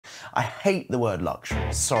I hate the word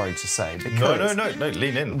luxury, sorry to say. Because, No,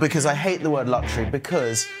 lean in. Because I hate the word luxury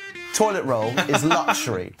because toilet roll is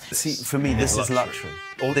luxury. See, for me, this is luxury.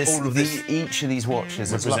 All of this Each of these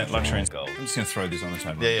watches is represent luxury luxury. and gold. I'm just going to throw these on the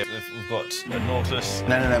table. Yeah. We've got a Nautilus.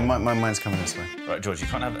 No, mine's coming this way. Right, George, you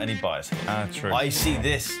can't have any bias here. True. I see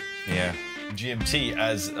this Yeah. GMT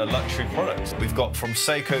as a luxury product. We've got from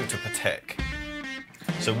Seiko to Patek.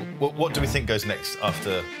 So what do we think goes next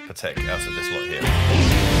after Patek out of this lot here?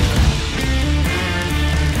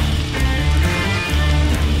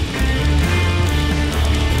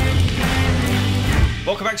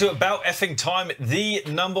 Welcome back to About Effing Time, the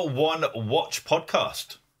 #1 watch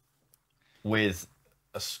podcast. With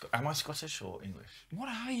am I Scottish or English? What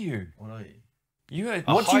are you? What are you?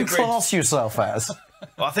 What do you class yourself as?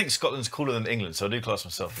 Well, I think Scotland's cooler than England, so I do class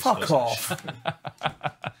myself as Fuck Scottish. off.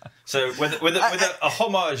 So with a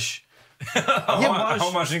homage,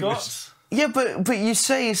 homage English. Scots. Yeah, but you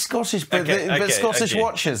say Scottish, but Scottish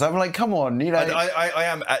watches. I'm like, come on, you know. I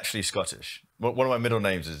am actually Scottish. One of my middle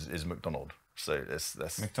names is MacDonald. So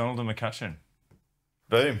that's McDonald and McCutcheon.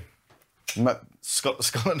 Boom.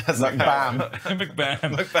 Scotland has McBam.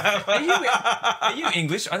 McBam. Are you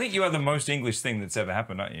English? I think you are the most English thing that's ever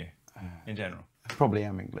happened, aren't you? In general. Probably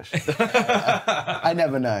am English. I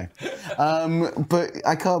never know. But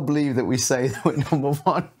I can't believe that we say that we're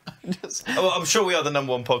 #1. Well, I'm sure we are the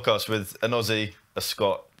 #1 podcast with an Aussie, a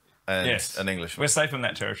Scot, and an Englishman. We're safe in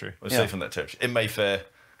that territory. We're safe in that territory. In Mayfair,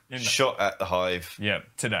 shot at the Hive. Yeah,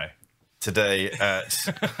 Today at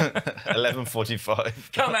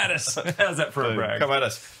 11:45. Come at us. How's that for a brag? Come at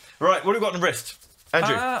us. Right, what have we got on the wrist?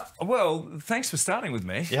 Andrew? Well, thanks for starting with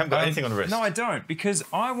me. You haven't got anything on the wrist? No, I don't, because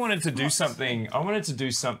I wanted to do something.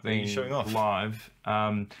 Showing off? Live.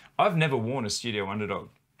 I've never worn a Studio Underdog.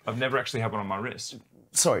 I've never actually had one on my wrist.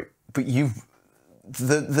 Sorry, but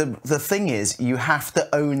the thing is, you have to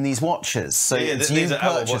own these watches. So these are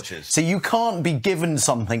our watches. So you can't be given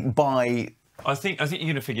something by. I think you're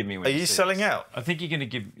going to forgive me when Are you selling out? I think you're going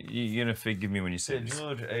to forgive me when you say this.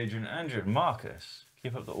 George, Adrian, Andrew, Marcus,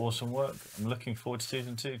 keep up the awesome work. I'm looking forward to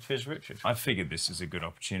season 2. Cheers, Richard. I figured this is a good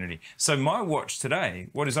opportunity. So my watch today,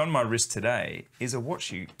 what is on my wrist today, is a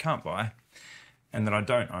watch you can't buy, and that I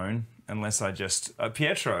don't own unless I just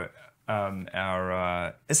Pietro,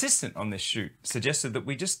 our assistant on this shoot, suggested that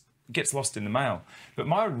we just gets lost in the mail. But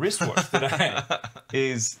my wristwatch today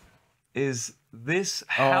is this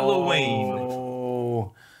Halloween.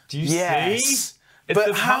 Oh, do you see?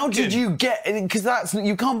 But how did you get it? Because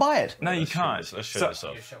you can't buy it. No, you can't. Let's show this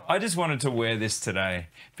off. I just wanted to wear this today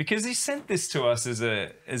because he sent this to us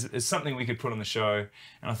as something we could put on the show,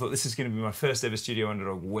 and I thought this is going to be my first ever Studio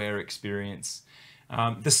Underdog wear experience.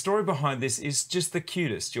 The story behind this is just the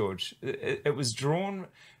cutest, George. It was drawn.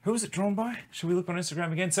 Who was it drawn by? Should we look on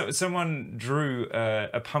Instagram again? So someone drew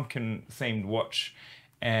a pumpkin-themed watch,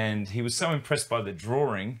 and he was so impressed by the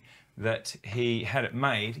drawing that he had it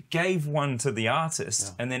made, gave one to the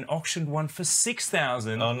artist, and then auctioned one for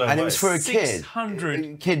 $6,000. Oh, no And way. it was for a kid. 600.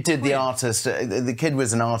 The kid did the artist. The kid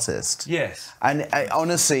was an artist. Yes. And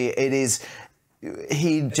honestly, it is.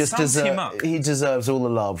 He just he deserves all the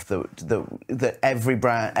love that every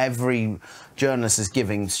brand, every journalist is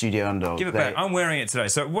giving Studio Underdog. Give it back. I'm wearing it today.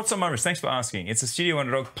 So what's on my wrist? Thanks for asking. It's a Studio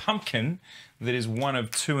Underdog pumpkin that is one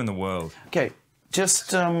of 2 in the world. Okay,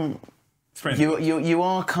 just you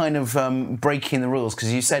are kind of breaking the rules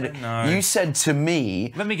because you said to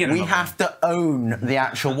me we have to own the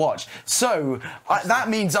actual watch. So that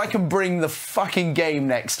means I can bring the fucking game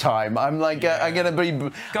next time. I'm like I'm gonna be.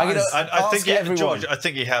 Guys, I think everyone. George, I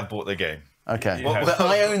think you have bought the game. Okay, but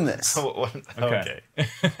I own this. Okay.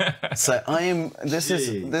 So I am. This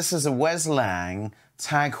is a Wes Lang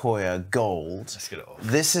Tag Heuer Gold. Let's get it off.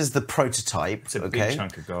 This is the prototype. It's a big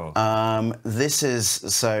chunk of gold. This is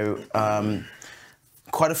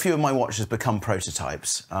quite a few of my watches become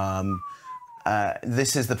prototypes.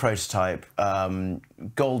 This is the prototype.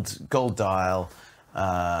 Gold dial.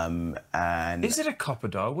 And is it a copper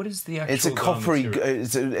dial? What is the actual? It's a coppery.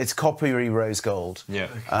 It's coppery rose gold. Yeah.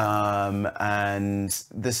 And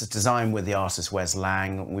this is designed with the artist Wes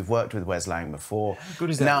Lang. We've worked with Wes Lang before. How good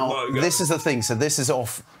is that now, logo? this is the thing. So this is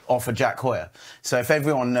off a Jack Heuer. So if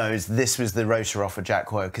everyone knows, this was the rotor off a Jack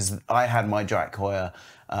Heuer because I had my Jack Heuer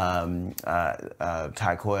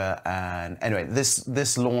Tag Heuer, and anyway,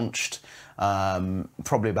 this launched.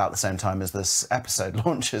 Probably about the same time as this episode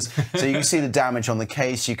launches. So you can see the damage on the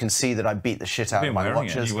case. You can see that I beat the shit out of my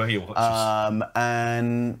watches. You wear your watches.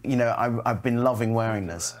 And you know, I've been loving wearing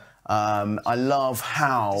this. I love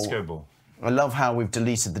how we've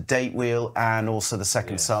deleted the date wheel and also the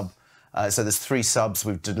second sub. So there's 3 subs.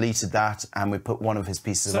 We've deleted that, and we put one of his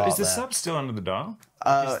pieces of art So is the there. sub still under the dial?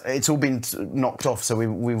 It's all been knocked off, so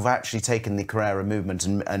we've actually taken the Carrera movement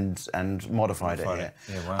and modified it here.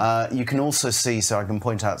 Yeah, wow. You can also see, so I can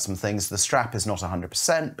point out some things. The strap is not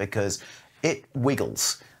 100% because it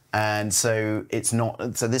wiggles. And so it's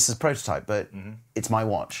not. So this is prototype, but it's my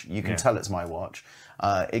watch. You can tell it's my watch.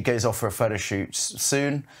 It goes off for a photo shoot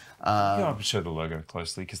soon. I'll show the logo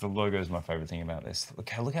closely because the logo is my favourite thing about this. Look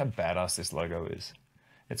how badass this logo is.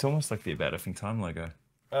 It's almost like the About Effing Time logo.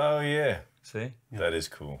 Oh yeah, See? that is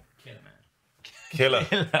cool. Killer, man. Killer,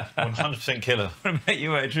 100% killer. What about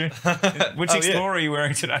you, Adrian? Which Explorer are you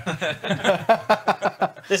wearing today?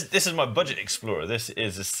 This is my budget Explorer. This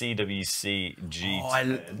is a CWC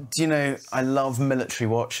G10. Do you know, I love military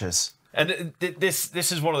watches. And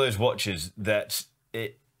this is one of those watches that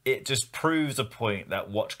it just proves a point that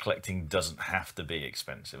watch collecting doesn't have to be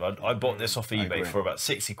expensive. I bought this off eBay for about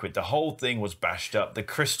 60 quid. The whole thing was bashed up. The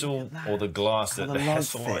crystal or the glass, the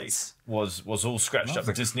Hesselite was all scratched up.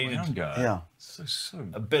 It just needed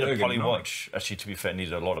a bit of poly watch. Actually, to be fair,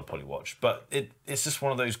 needed a lot of poly watch. But it's just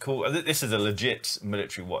one of those cool. This is a legit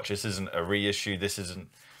military watch. This isn't a reissue. This isn't.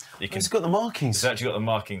 It's got the markings. It's actually got the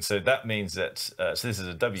markings. So that means that. So this is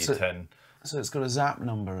a W10. So it's got a ZAP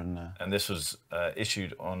number in there. And this was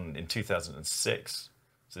issued in 2006.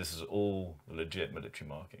 So this is all legit military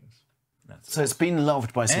markings. So it's been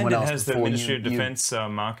loved by someone else. And it has the Ministry of Defence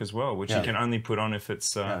mark as well, which you can only put on if it's...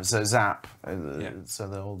 so ZAP. So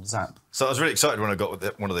the old ZAP. So I was really excited when I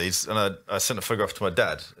got one of these, and I sent a photograph to my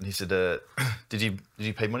dad, and he said, did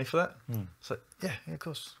you pay money for that? So yeah, of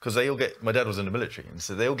course. Because my dad was in the military, and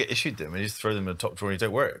so they all get issued them, and you just throw them in the top drawer and you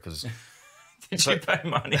don't wear it, because... Did you pay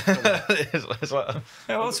money? It's like,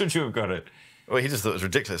 how else would you have got it? Well, he just thought it was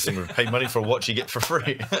ridiculous. Someone would pay money for a watch you get for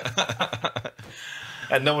free.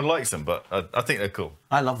 And no one likes them, but I think they're cool.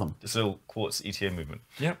 I love them. This little quartz ETA movement.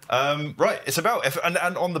 Yep. Right, it's about, and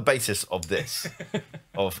on the basis of this,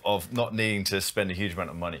 of not needing to spend a huge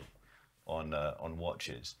amount of money on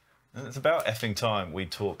watches, and it's about effing time we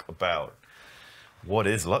talk about what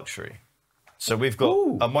is luxury. So we've got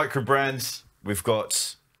a micro brand, we've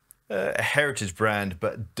got a heritage brand,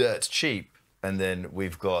 but dirt cheap, and then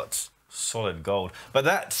we've got solid gold. But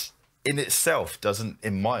that in itself doesn't,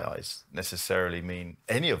 in my eyes, necessarily mean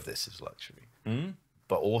any of this is luxury.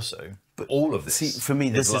 But also, all of this. See, for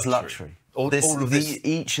me, this is luxury. All of this.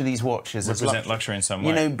 Each of these watches represent luxury in some way.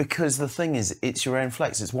 You know, because the thing is, it's your own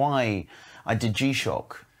flex. It's why I did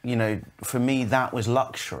G-Shock. You know, for me, that was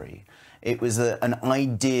luxury. It was an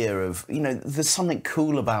idea of, you know, there's something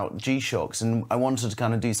cool about G-Shocks, and I wanted to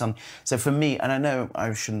kind of do something. So for me, and I know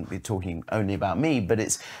I shouldn't be talking only about me, but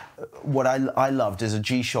it's what I loved is a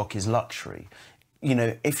G-Shock is luxury. You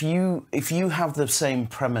know, if you have the same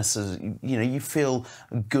premise as, you know, you feel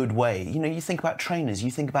a good way. You know, you think about trainers,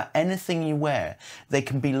 you think about anything you wear, they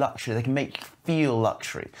can be luxury, they can make you feel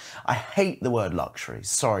luxury. I hate the word luxury,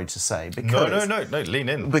 sorry to say. Because, No, lean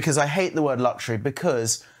in. Because I hate the word luxury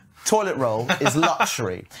because toilet roll is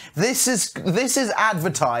luxury. This is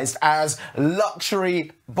advertised as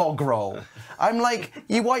luxury bog roll. I'm like,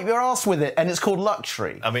 you wipe your ass with it and it's called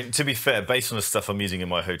luxury. I mean, to be fair, based on the stuff I'm using in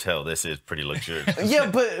my hotel, this is pretty luxurious.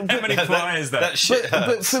 Yeah, but how many ply is that?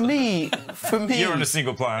 But for me, you're on a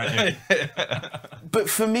single ply, aren't you?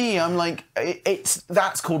 But for me, I'm like,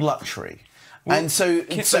 that's called luxury. Well, and so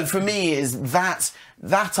for me is that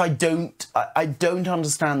I don't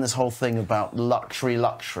understand this whole thing about luxury,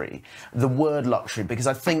 the word luxury, because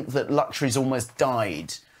I think that luxury's almost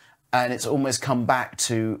died, and it's almost come back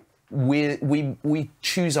to we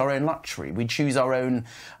choose our own luxury, we choose our own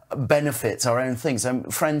benefits, our own things.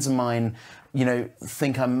 And friends of mine, you know,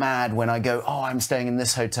 think I'm mad when I go, oh, I'm staying in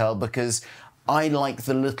this hotel because I like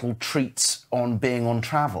the little treats on being on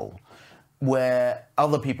travel, where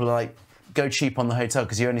other people are like, go cheap on the hotel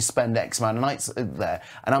because you only spend X amount of nights there.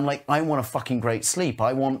 And I'm like, I want a fucking great sleep.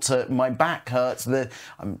 I want to, my back hurts.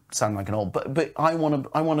 I'm sounding like an old, but I want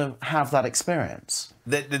to have that experience.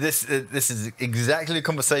 This is exactly the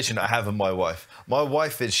conversation I have with my wife. My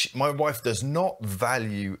wife does not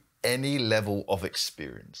value any level of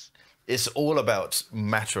experience. It's all about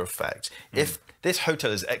matter of fact. If this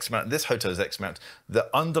hotel is X amount, this hotel is X amount,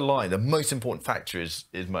 the most important factor is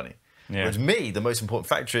money. Yeah. Whereas me, the most important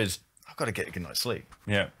factor is I've got to get a good night's sleep.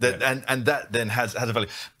 Yeah. And that then has a value.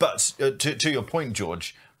 But to your point,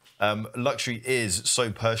 George, luxury is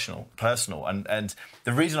so personal. And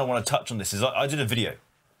the reason I want to touch on this is I did a video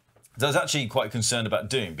that I was actually quite concerned about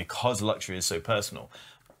doing because luxury is so personal.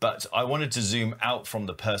 But I wanted to zoom out from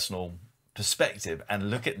the personal perspective and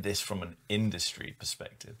look at this from an industry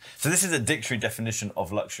perspective. So this is a dictionary definition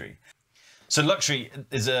of luxury. So luxury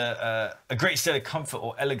is a great state of comfort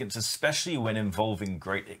or elegance, especially when involving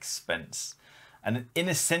great expense. And an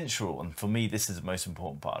inessential, and for me this is the most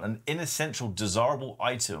important part, an inessential desirable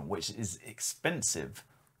item which is expensive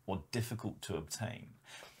or difficult to obtain.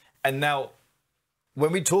 And now,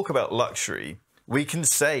 when we talk about luxury, we can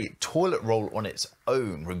say toilet roll on its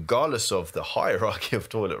own, regardless of the hierarchy of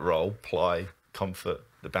toilet roll, ply, comfort,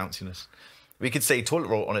 the bounciness. We could say toilet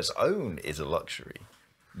roll on its own is a luxury.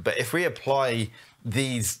 But if we apply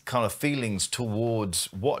these kind of feelings towards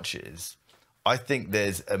watches, I think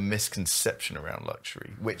there's a misconception around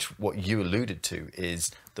luxury, which what you alluded to is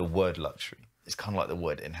the word luxury. It's kind of like the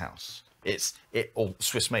word in-house. Or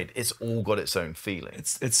Swiss made. It's all got its own feeling.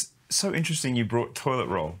 It's so interesting you brought toilet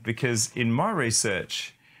roll, because in my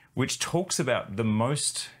research, which talks about the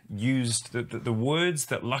most used, the words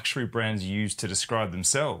that luxury brands use to describe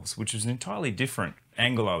themselves, which is an entirely different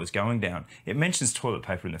angle I was going down. It mentions toilet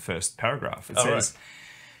paper in the first paragraph. It says,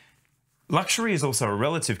 luxury is also a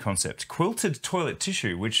relative concept. Quilted toilet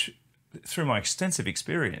tissue, which, through my extensive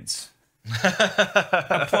experience,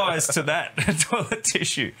 applies to that toilet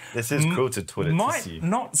tissue. This is quilted toilet tissue. Might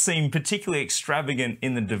not seem particularly extravagant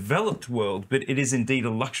in the developed world, but it is indeed a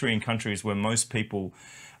luxury in countries where most people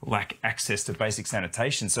lack access to basic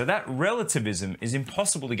sanitation. So that relativism is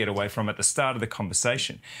impossible to get away from at the start of the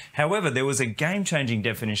conversation. However, there was a game-changing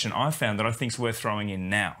definition I found that I think is worth throwing in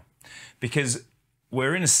now, because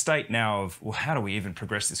we're in a state now of, well, how do we even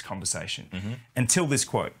progress this conversation? Until this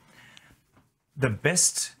quote: the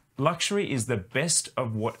best luxury is the best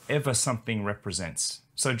of whatever something represents.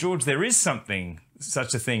 So, George, there is such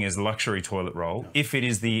a thing as luxury toilet roll, if it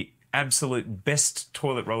is the absolute best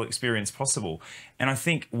toilet roll experience possible. And I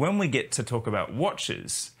think when we get to talk about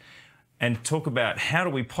watches and talk about how do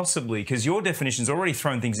we possibly, because your definition's already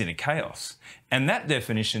thrown things into chaos, and that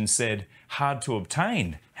definition said hard to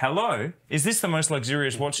obtain. Hello, is this the most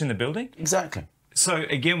luxurious watch in the building? Exactly. So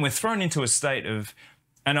again, we're thrown into a state of,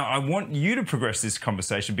 and I want you to progress this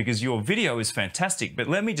conversation because your video is fantastic, but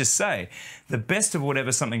let me just say, the best of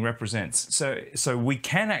whatever something represents. So we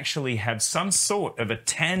can actually have some sort of a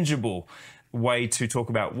tangible way to talk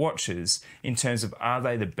about watches in terms of, are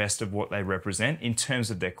they the best of what they represent, in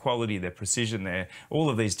terms of their quality, their precision, all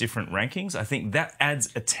of these different rankings. I think that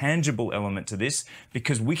adds a tangible element to this,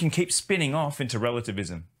 because we can keep spinning off into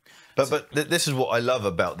relativism. But this is what I love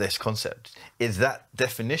about this concept, is that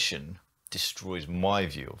definition destroys my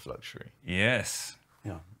view of luxury. Yes.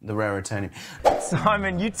 Yeah, the raritanium.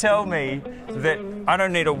 Simon, you tell me that I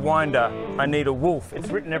don't need a winder, I need a wolf. It's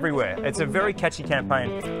written everywhere. It's a very catchy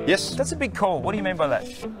campaign. Yes. That's a big call. What do you mean by that?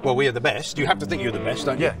 Well, we are the best. You have to think you're the best,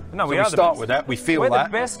 don't you? Yeah. No, we so are we the start best. with that. We feel we're that.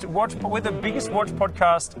 The best watch. We're the biggest watch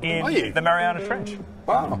podcast in the Mariana Trench.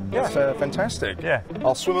 Wow, Yeah. that's fantastic. Yeah.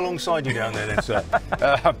 I'll swim alongside you down there then,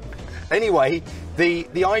 sir. Anyway,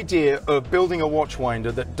 the idea of building a watch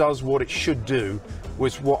winder that does what it should do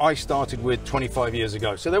was what I started with 25 years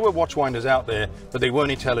ago. So there were watch winders out there, but they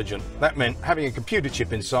weren't intelligent. That meant having a computer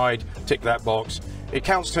chip inside, tick that box. It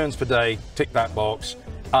counts turns per day, tick that box.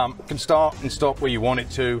 Can start and stop where you want it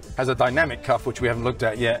to. Has a dynamic cuff, which we haven't looked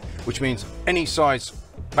at yet, which means any size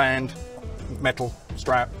band, metal,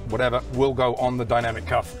 strap, whatever, will go on the dynamic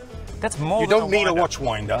cuff. That's more You than don't need a winder. watch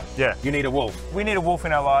winder. Yeah. You need a wolf. We need a wolf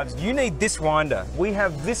in our lives. You need this winder. We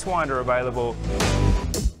have this winder available.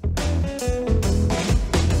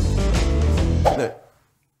 Look,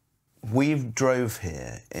 we've drove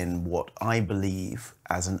here in what I believe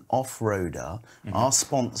as an off-roader, our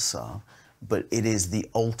sponsor, but it is the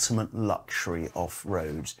ultimate luxury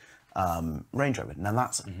off-road Range Rover. Now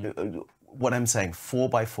that's what I'm saying,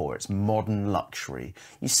 4x4, it's modern luxury.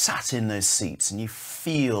 You sat in those seats and you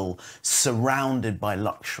feel surrounded by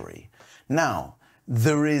luxury. Now,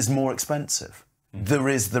 there is more expensive. There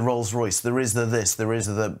is the Rolls Royce, there is the this, there is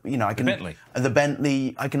the, you know, The Bentley. The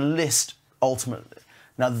Bentley, I can list ultimately.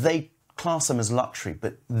 Now, they class them as luxury,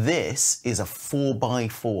 but this is a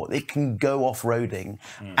 4x4. It can go off-roading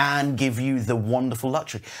and give you the wonderful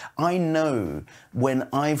luxury. I know when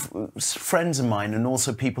friends of mine and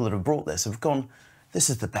also people that have brought this have gone, this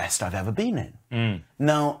is the best I've ever been in.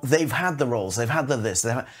 Now, they've had the Rolls, they've had the this,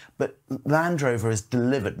 but Land Rover has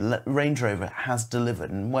delivered, Range Rover has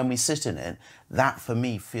delivered, and when we sit in it, that for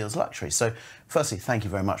me feels luxury. So firstly, thank you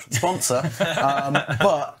very much for the sponsor.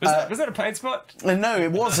 But was that a paid spot? No,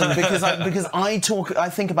 it wasn't, because I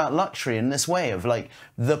think about luxury in this way of like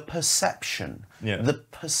the perception. Yeah. The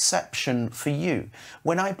perception for you.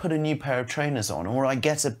 When I put a new pair of trainers on, or I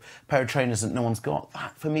get a pair of trainers that no one's got,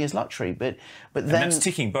 that for me is luxury. But then that's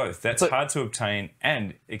ticking both. That's hard to obtain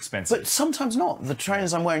and expensive. But sometimes not. The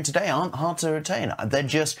trainers I'm wearing today aren't hard to retain.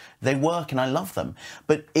 They work and I love them.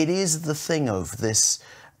 But it is the thing of this,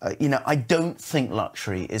 I don't think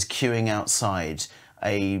luxury is queuing outside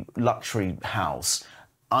a luxury house.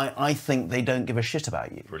 I think they don't give a shit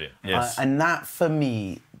about you. Brilliant. Yes. And that, for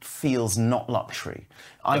me, feels not luxury.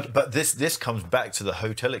 But this comes back to the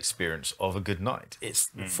hotel experience of a good night.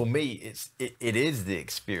 For me, it is the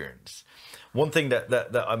experience. One thing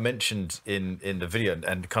that I mentioned in the video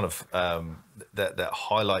and kind of that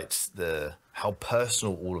highlights how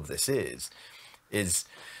personal all of this is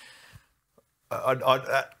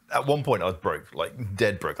at one point I was broke, like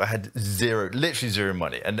dead broke. I had literally zero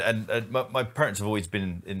money, and my parents have always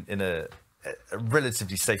been in a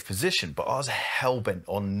relatively safe position, but I was hell-bent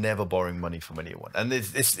on never borrowing money from anyone. And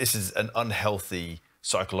this is an unhealthy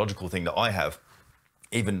psychological thing that I have.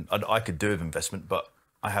 Even I could do with investment, but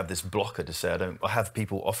I have this blocker to say I have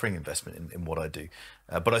people offering investment in what I do,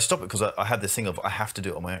 but I stop it because I have this thing of I have to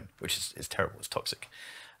do it on my own, which is terrible. It's toxic.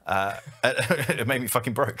 It made me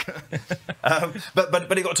fucking broke.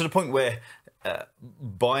 But it got to the point where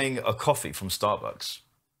buying a coffee from Starbucks,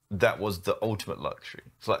 that was the ultimate luxury.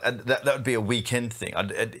 It's like, and that would be a weekend thing.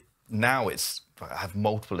 Now I have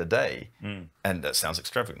multiple a day, and that sounds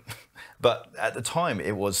extravagant. But at the time,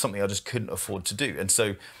 it was something I just couldn't afford to do. And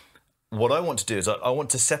so what I want to do is I want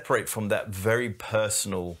to separate from that very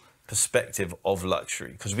personal perspective of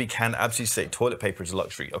luxury, because we can absolutely say toilet paper is a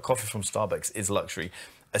luxury, a coffee from Starbucks is luxury,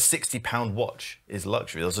 a £60 watch is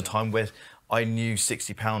luxury. There was a time where I knew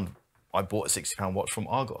 £60, I bought a £60 watch from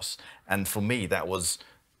Argos, and for me that was,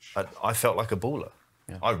 I felt like a baller.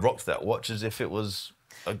 Yeah. I rocked that watch as if it was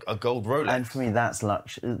a gold Rolex. And for me, that's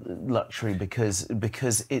luxury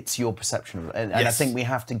because it's your perception of it. And yes. I think we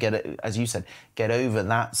have to get it, as you said, get over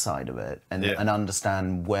that side of it and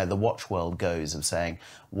understand where the watch world goes of saying,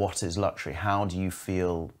 what is luxury? How do you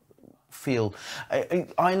feel?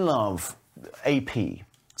 I love AP.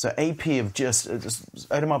 So AP have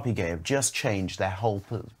Audemars Piguet have just changed their whole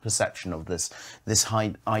perception of this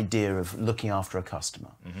idea of looking after a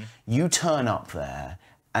customer. Mm-hmm. You turn up there,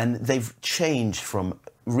 and they've changed from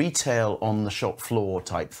retail on the shop floor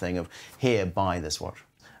type thing of here, buy this watch,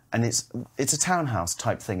 and it's a townhouse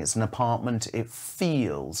type thing. It's an apartment. It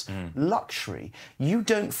feels luxury. You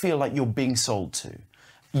don't feel like you're being sold to.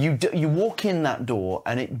 You walk in that door,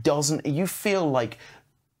 and it doesn't. You feel like,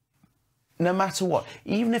 no matter what,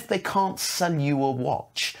 even if they can't sell you a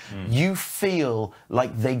watch, you feel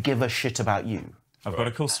like they give a shit about you. I've got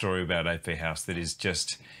a cool story about AP House that is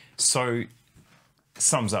just so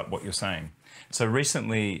sums up what you're saying. So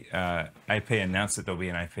recently, AP announced that there'll be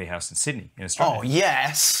an AP House in Sydney, in Australia. Oh,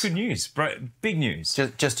 yes! Good news, big news.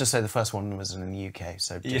 Just to say, the first one was in the UK,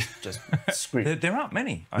 so just screw. There aren't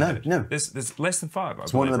many. No. There's less than 5.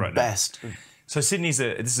 It's one of the best. Now. So Sydney's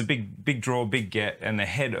this is a big draw, big get, and the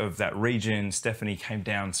head of that region, Stephanie, came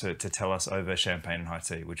down to tell us over champagne and high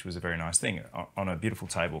tea, which was a very nice thing, on a beautiful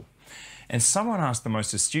table. And someone asked the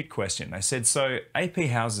most astute question. They said, so AP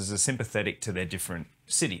houses are sympathetic to their different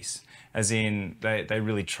cities, as in they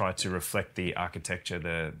really try to reflect the architecture,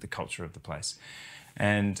 the culture of the place.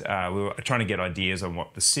 And we were trying to get ideas on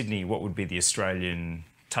what would be the Australian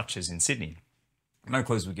touches in Sydney. No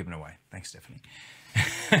clues were given away. Thanks, Stephanie.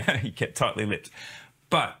 He kept tightly lipped.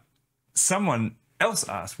 But someone else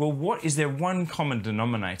asked, well, is there one common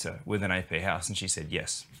denominator with an AP house? And she said,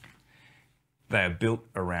 yes. They are built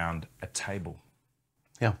around a table.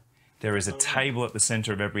 Yeah. There is a table at the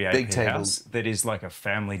centre of every AP house that is like a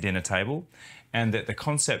family dinner table. And that the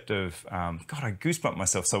concept of, God, I goosebump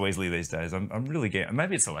myself so easily these days. I'm really getting,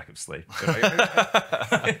 maybe it's a lack of sleep.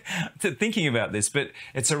 But thinking about this, but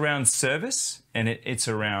it's around service, and it's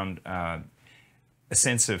around a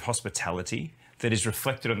sense of hospitality that is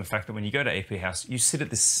reflected on the fact that when you go to AP House, you sit at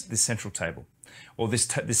this central table. Or this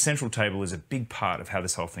central table is a big part of how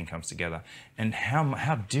this whole thing comes together. And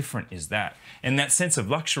how different is that? And that sense of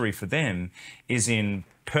luxury for them is in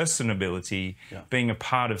personability, being a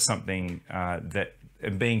part of something that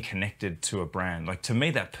and being connected to a brand. Like, to me,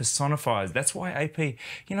 that personifies. That's why AP.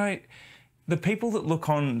 The people that look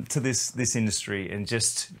on to this industry and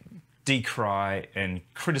just decry and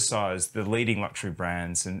criticise the leading luxury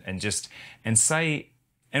brands and say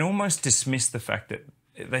and almost dismiss the fact that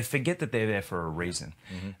they forget that they're there for a reason.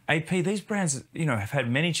 AP, these brands, you know, have had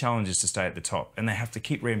many challenges to stay at the top, and they have to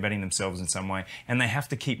keep reinventing themselves in some way, and they have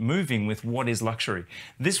to keep moving with what is luxury.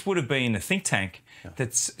 This would have been a think tank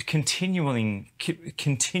that's continually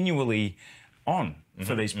on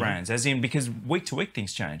for these brands, as in, because week to week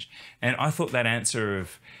things change. And I thought that answer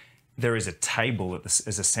of there is a table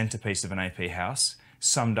as a centerpiece of an AP house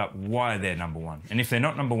summed up why they're number one. And if they're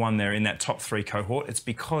not number one, they're in that top 3 cohort. It's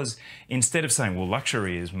because instead of saying, well,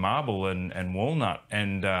 luxury is marble and walnut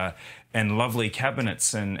and lovely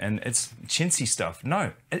cabinets and it's chintzy stuff.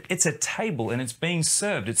 No, it's a table and it's being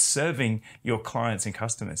served. It's serving your clients and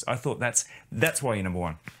customers. I thought that's why you're number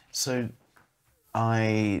one. So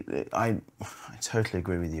I totally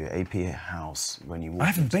agree with you. AP House, when you walk I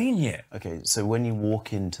haven't been yet. Okay, so when you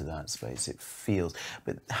walk into that space, it feels...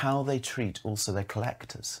 But how they treat also their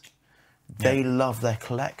collectors. They love their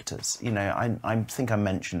collectors. You know, I think I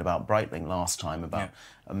mentioned about Breitling last time, about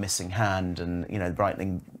a missing hand, and, you know,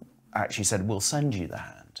 Breitling actually said, we'll send you the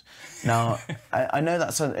hand. Now, I know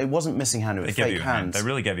it wasn't missing hand, it was fake hands. They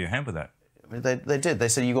really gave you a hand with that. They did. They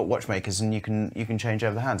said you got watchmakers and you can change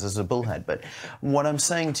over the hands as a bullhead. But what I'm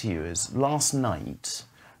saying to you is, last night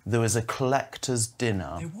there was a collector's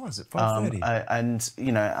dinner. It was at 5:30. And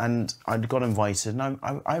you know, and I got invited, and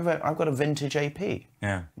I've got a vintage AP.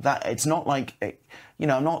 Yeah. That it's not like, you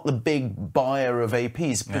know, I'm not the big buyer of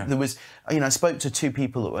APs, but there was, you know, I spoke to 2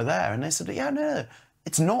 people that were there, and they said, yeah, no.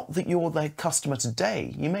 It's not that you're their customer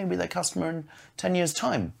today. You may be their customer in 10 years'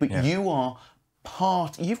 time, but you are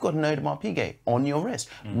you've got an Audemars Piguet on your wrist.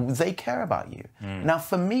 They care about you. Now,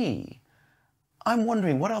 for me, I'm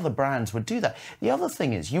wondering what other brands would do that. The other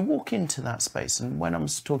thing is, you walk into that space, and when I'm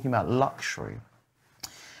talking about luxury,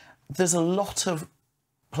 there's a lot of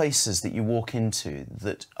places that you walk into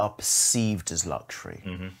that are perceived as luxury.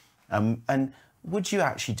 And would you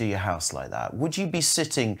actually do your house like that? Would you be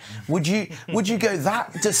sitting? Would you go,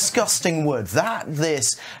 that disgusting wood, that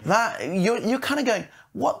you're kind of going,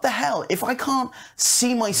 what the hell? If I can't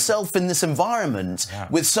see myself in this environment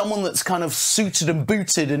with someone that's kind of suited and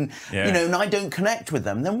booted and, you know, and I don't connect with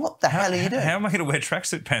them, then what the hell are you doing? How am I going to wear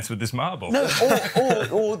tracksuit pants with this marble? No,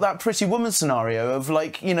 or that Pretty Woman scenario of,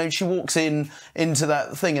 like, you know, she walks into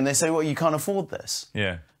that thing and they say, well, you can't afford this.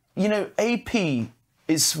 Yeah. You know, AP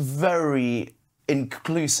is very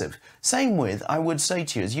inclusive. Same with, I would say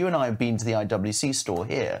to you, as you and I have been to the IWC store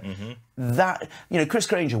here, that, you know, Chris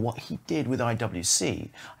Granger, what he did with IWC, I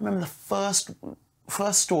remember the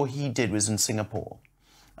first store he did was in Singapore.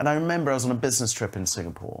 And I remember I was on a business trip in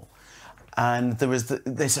Singapore, and there was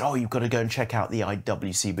they said, oh, you've got to go and check out the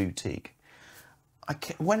IWC boutique.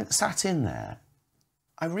 Sat in there,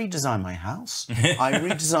 I redesigned my house. I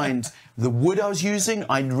redesigned the wood I was using.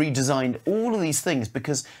 I redesigned all of these things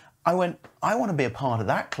because I went, I want to be a part of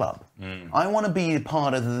that club. I want to be a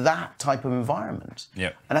part of that type of environment.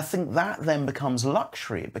 And I think that then becomes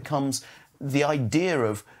luxury. It becomes the idea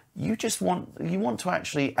of you want to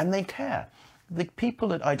actually, and they care. The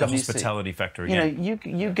people at IWC, the hospitality factor again. You know,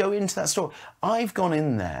 you go into that store. I've gone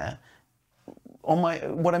in there.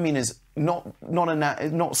 What I mean is not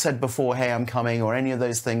said before, hey, I'm coming, or any of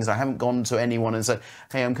those things. I haven't gone to anyone and said,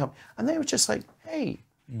 hey, I'm coming. And they were just like, hey,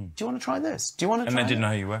 do you want to try this? Do you want to try And they didn't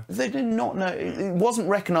know who you were? They did not know. It wasn't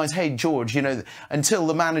recognised, hey, George, you know, until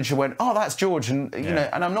the manager went, oh, that's George, and, you know,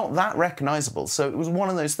 and I'm not that recognisable. So it was one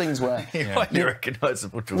of those things where... You're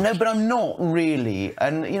recognisable, George. No, but I'm not really.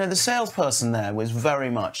 And, you know, the salesperson there was very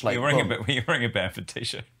much like... You're wearing a Bamford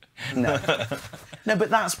T-shirt. No. No, but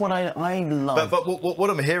that's what I love. But what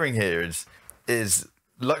I'm hearing here is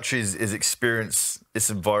luxury is experience, its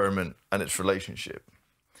environment, and its relationship.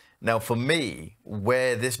 Now, for me,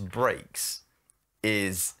 where this breaks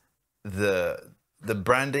is the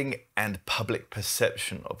branding and public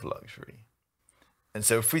perception of luxury. And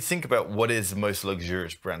so if we think about what is the most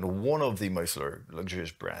luxurious brand, or one of the most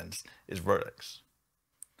luxurious brands is Rolex.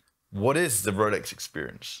 What is the Rolex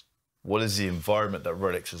experience? What is the environment that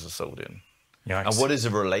Rolexes are sold in? Yikes. And what is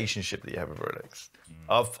the relationship that you have with Rolex?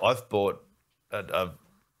 I've bought a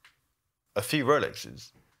few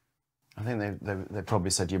Rolexes. I think they probably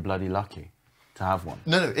said you're bloody lucky to have one.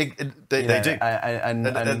 No, they do. And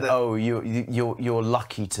oh, you're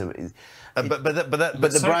lucky to. But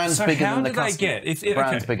the brand's bigger than the customer.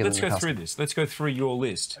 Let's go through this. Let's go through your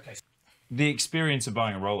list. Okay. The experience of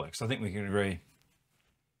buying a Rolex. I think we can agree.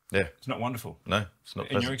 Yeah, it's not wonderful. No, it's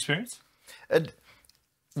not. In your experience, and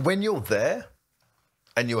when you're there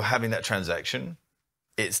and you're having that transaction,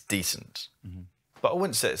 it's decent. But I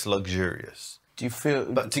wouldn't say it's luxurious. Do you feel?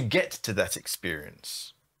 But to get to that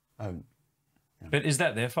experience, but is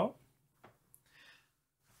that their fault?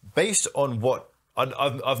 Based on what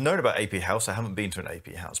I've known about AP House. I haven't been to an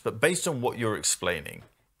AP House, but based on what you're explaining,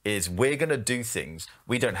 is we're going to do things.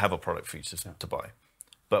 We don't have a product for you to buy,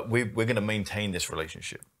 but we're going to maintain this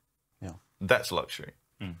relationship. Yeah, that's luxury.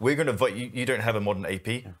 We're going to invite you. You don't have a modern AP.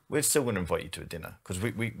 Yeah. We're still going to invite you to a dinner because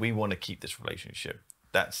we want to keep this relationship.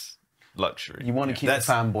 That's luxury. You want to keep the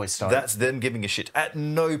fanboy style. That's them giving a shit. At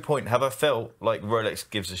no point have I felt like Rolex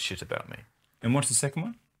gives a shit about me. And what's the second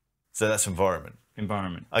one? So that's environment.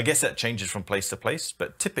 Environment. I guess that changes from place to place,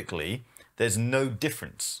 but typically there's no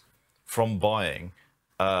difference from buying,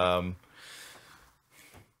 let's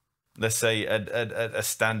say, a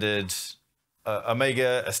standard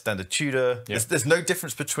Omega, a standard Tudor. Yep. There's no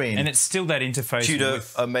difference between... And it's still that interface Tudor,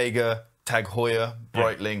 with... Omega, Tag Heuer,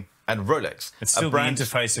 Breitling, and Rolex. It's still the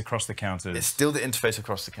interface across the counters. It's still the interface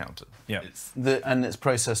across the counter. Yeah. And it's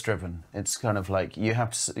process driven. It's kind of like you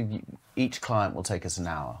have to... Each client will take us an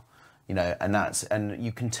hour. You know, and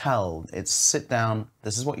you can tell it's sit down.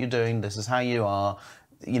 This is what you're doing. This is how you are.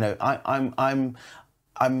 You know, I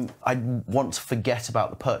want to forget about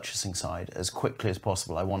the purchasing side as quickly as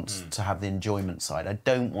possible. I want to have the enjoyment side. I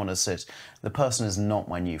don't want to sit. The person is not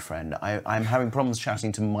my new friend. I'm having problems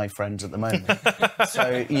chatting to my friends at the moment.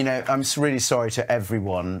 So you know, I'm really sorry to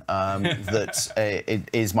everyone that it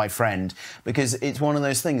is my friend, because it's one of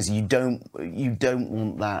those things. You don't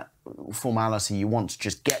want that formality. You want to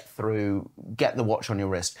just get through, get the watch on your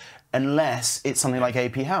wrist, unless it's something like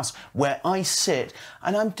AP House, where I sit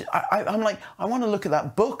and I'm like, I want to look at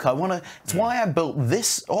that book. I want to. It's why I built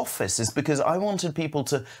this office, is because I wanted people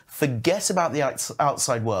to forget about the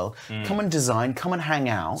outside world, come and design, come and hang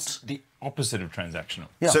out. The opposite of transactional.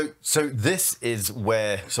 Yeah. So this is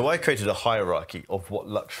where. So I created a hierarchy of what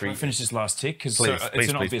luxury. Can I finish this last tick because it's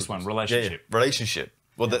an obvious one. Relationship. Yeah. Relationship.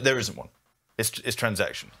 Well, there isn't one. It's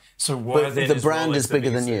transaction. So why then the brand is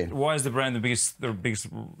bigger than you? Why is the brand the biggest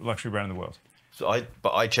luxury brand in the world? So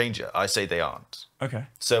I change it. I say they aren't. Okay.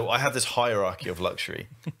 So I have this hierarchy of luxury,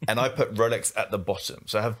 and I put Rolex at the bottom.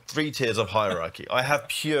 So I have 3 tiers of hierarchy. I have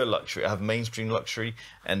pure luxury, I have mainstream luxury,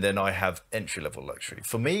 and then I have entry-level luxury.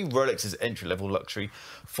 For me, Rolex is entry-level luxury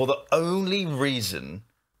for the only reason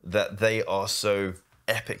that they are so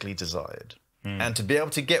epically desired. And to be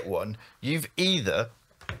able to get one, you've either...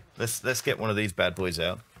 Let's get one of these bad boys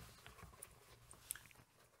out.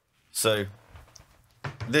 So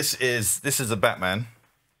this is a Batman.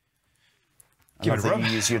 Give it a run.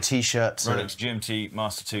 You use your T-shirt. Rolex GMT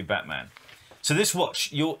Master 2 Batman. So this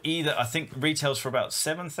watch, you're either, I think, retails for about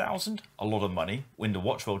 7,000, a lot of money. In the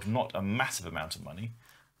watch world, not a massive amount of money.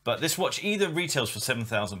 But this watch either retails for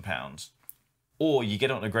 £7,000, or you get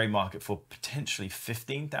it on a grey market for potentially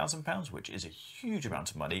 £15,000, which is a huge amount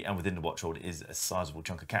of money, and within the watch world is a sizable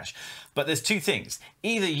chunk of cash. But there's 2 things.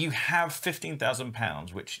 Either you have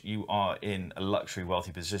 £15,000, which you are in a luxury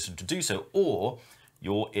wealthy position to do so, or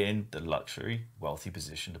you're in the luxury wealthy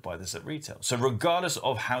position to buy this at retail. So regardless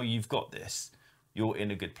of how you've got this, you're in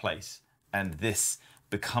a good place. And this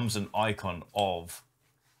becomes an icon of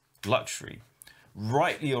luxury.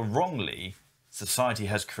 Rightly or wrongly, society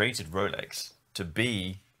has created Rolex to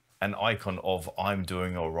be an icon of I'm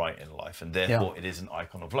doing all right in life, and therefore it is an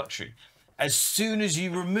icon of luxury. As soon as you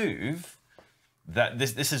remove that,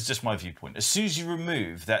 this is just my viewpoint, as soon as you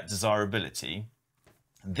remove that desirability,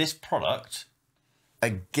 this product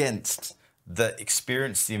against the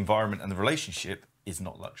experience, the environment, and the relationship is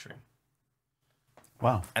not luxury.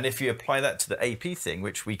 Wow. And if you apply that to the AP thing,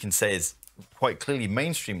 which we can say is quite clearly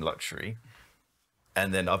mainstream luxury,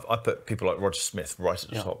 and then I put people like Roger Smith right at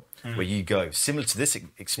the top, where you go, similar to this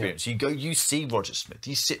experience, you go, you see Roger Smith,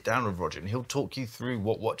 you sit down with Roger and he'll talk you through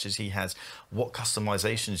what watches he has, what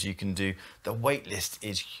customizations you can do. The wait list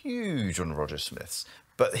is huge on Roger Smith's,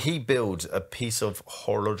 but he builds a piece of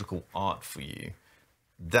horological art for you.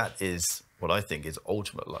 That is what I think is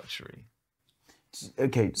ultimate luxury.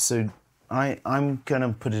 Okay, so I'm going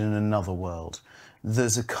to put it in another world.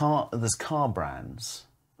 There's car brands,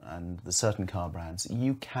 and the certain car brands,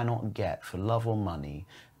 you cannot get for love or money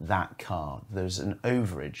that car. There's an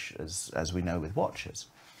overage, as we know with watches.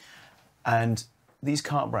 And these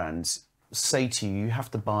car brands say to you, you have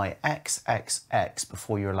to buy XXX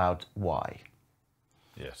before you're allowed Y.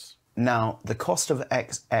 Yes. Now, the cost of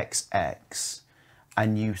XXX,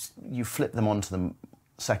 and you flip them onto the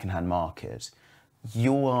second-hand market,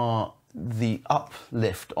 the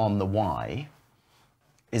uplift on the Y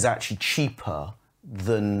is actually cheaper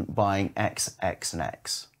than buying X, X, and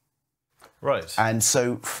X. Right. And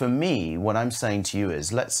so for me, what I'm saying to you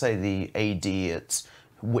is, let's say the AD at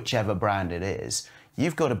whichever brand it is,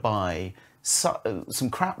 you've got to buy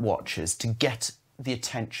some crap watches to get the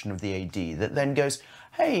attention of the AD that then goes,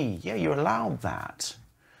 hey, yeah, you're allowed that.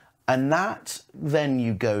 And that, then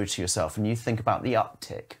you go to yourself and you think about the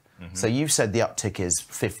uptick. So you've said the uptick is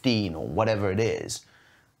 15 or whatever it is.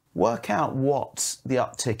 Work out what the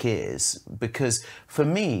uptick is, because for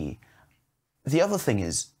me, the other thing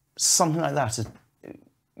is something like that is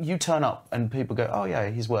you turn up and people go, oh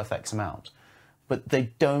yeah, he's worth X amount. But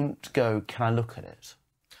they don't go, can I look at it?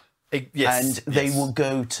 Yes, and they will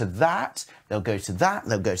go to that, they'll go to that,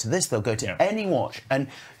 they'll go to this, they'll go to any watch. And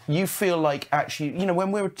you feel like actually, you know,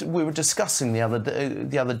 when we were discussing the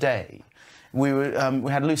other day, we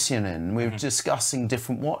had Lucien in, we were discussing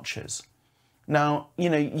different watches. Now, you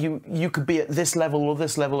know, you could be at this level or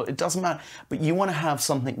this level, it doesn't matter, but you want to have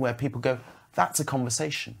something where people go, that's a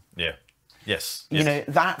conversation. Yeah. Yes. You know,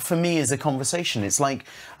 that for me is a conversation. It's like,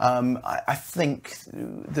 I think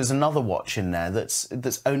there's another watch in there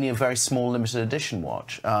that's only a very small limited edition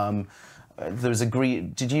watch. There's have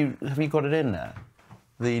you got it in there?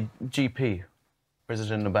 The GP? Or is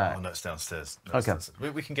it in the back? Oh, no, it's downstairs. Okay.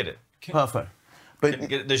 We can get it. Perfect. But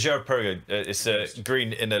The Girard-Perregaux, it's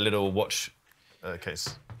green in a little watch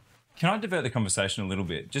case. Can I divert the conversation a little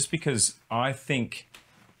bit? Just because I think...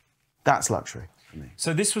 That's luxury for me.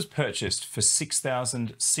 So this was purchased for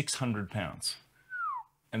 £6,600.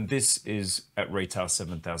 And this is at retail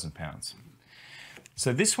 £7,000.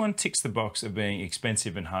 So this one ticks the box of being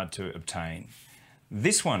expensive and hard to obtain.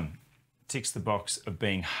 This one ticks the box of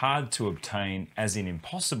being hard to obtain, as in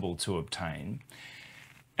impossible to obtain.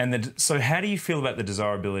 And so how do you feel about the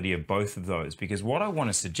desirability of both of those? Because what I want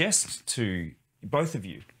to suggest to both of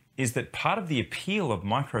you is that part of the appeal of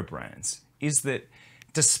micro brands is that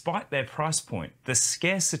despite their price point, the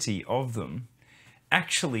scarcity of them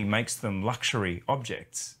actually makes them luxury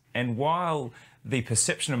objects. And while the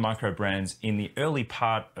perception of micro brands in the early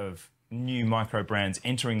part of new micro brands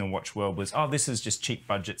entering the watch world was, oh, this is just cheap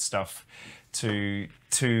budget stuff to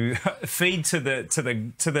feed to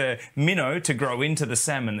the minnow to grow into the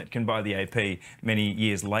salmon that can buy the AP many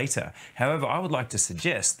years later. However, I would like to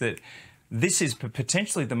suggest that this is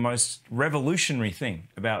potentially the most revolutionary thing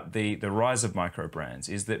about the rise of micro brands,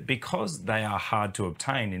 is that because they are hard to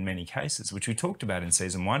obtain in many cases, which we talked about in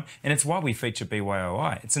season 1, and it's why we feature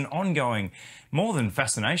BYOI. It's an ongoing, more than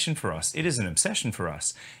fascination for us, it is an obsession for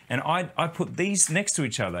us. And I put these next to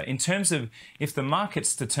each other in terms of if the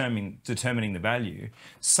market's determining the value,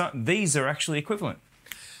 these are actually equivalent.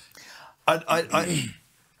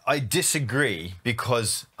 I disagree,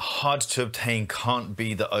 because hard to obtain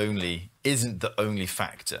isn't the only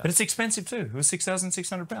factor. But it's expensive too. It was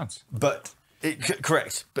 £6,600. But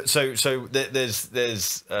correct. But so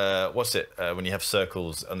there's what's it when you have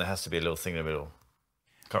circles and there has to be a little thing in the middle.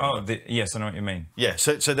 Yes, I know what you mean. Yeah.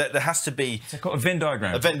 So there has to be a Venn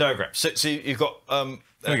diagram. A Venn diagram. So you've got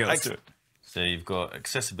let's do it. So you've got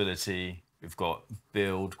accessibility, you've got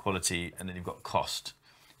build quality, and then you've got cost.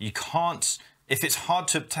 You can't. If it's hard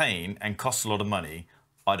to obtain and costs a lot of money,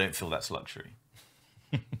 I don't feel that's luxury.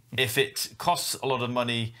 If it costs a lot of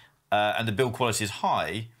money and the build quality is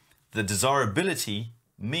high, the desirability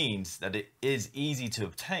means that it is easy to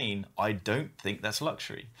obtain. I don't think that's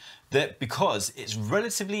luxury. Because it's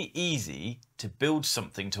relatively easy to build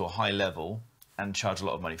something to a high level and charge a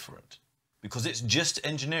lot of money for it. Because it's just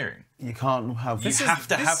engineering. You can't have. You have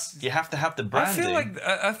to have the branding.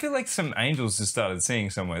 I feel like some angels just started seeing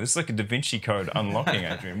somewhere. This is like a Da Vinci Code unlocking,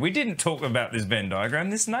 Adrian. We didn't talk about this Venn diagram.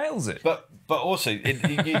 This nails it. But also,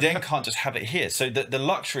 you then can't just have it here. So the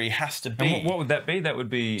luxury has to be. And what would that be? That would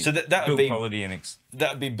be build quality and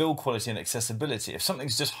that would be build quality and accessibility. If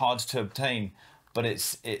something's just hard to obtain, but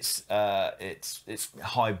it's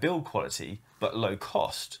high build quality but low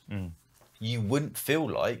cost, you wouldn't feel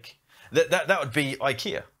like. That would be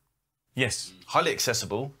IKEA. Yes. Highly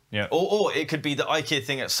accessible. Yeah. Or it could be the IKEA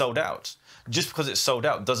thing that's sold out. Just because it's sold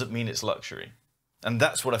out doesn't mean it's luxury. And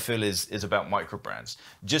that's what I feel is about micro brands.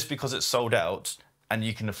 Just because it's sold out and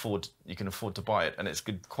you can afford to buy it and it's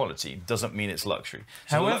good quality doesn't mean it's luxury.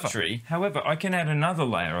 So however, I can add another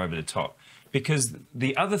layer over the top, because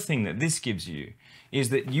the other thing that this gives you is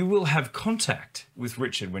that you will have contact with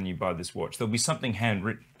Richard when you buy this watch. There'll be something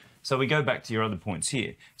handwritten. So we go back to your other points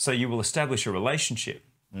here. So you will establish a relationship.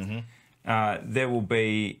 There will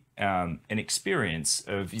be an experience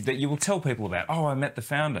that you will tell people about. Oh, I met the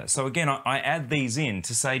founder. So again, I add these in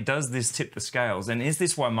to say, does this tip the scales? And is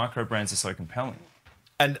this why micro brands are so compelling?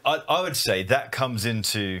 And I would say that comes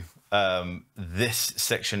into this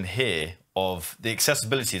section here of the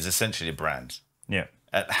accessibility is essentially a brand. Yeah.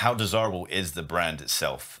 How desirable is the brand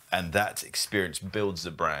itself, and that experience builds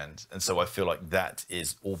the brand. And so I feel like that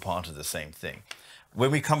is all part of the same thing. when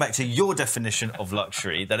we come back to your definition of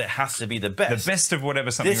luxury, that it has to be the best. The best of whatever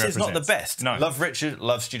something represents. This is not the best. No. Love Richard,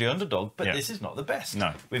 love Studio Underdog, but this is not the best.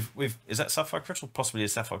 No. Is that sapphire crystal? Possibly a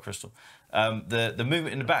sapphire crystal. The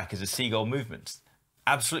movement in the back is a seagull movement.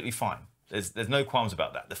 Absolutely fine. There's no qualms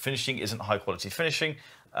about that. The finishing isn't high quality finishing,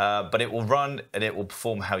 but it will run and it will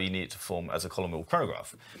perform how you need it to perform as a column wheel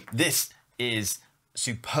chronograph. This is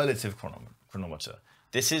superlative chronometer.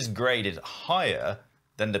 This is graded higher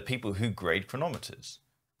than the people who grade chronometers,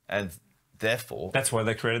 and therefore that's why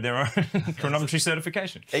they created their own chronometry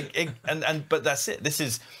certification. But that's it. This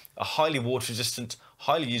is a highly water resistant,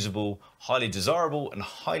 highly usable, highly desirable, and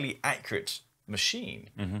highly accurate machine.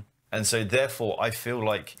 And so therefore, I feel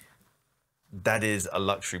like that is a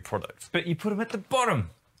luxury product. But you put them at the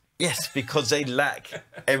bottom. Yes, because they lack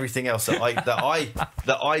everything else that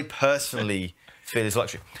I personally feel is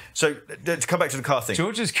luxury. So to come back to the car thing,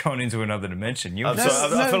 George has gone into another dimension. I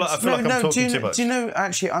feel like I'm talking too much. Do you know?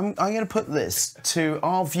 Actually, I'm going to put this to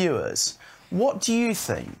our viewers. What do you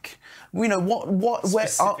think? You know, where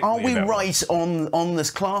are we right on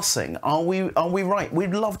this classing? Are we right?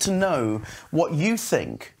 We'd love to know what you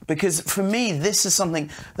think, because for me, this is something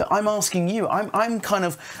that I'm asking you. I'm kind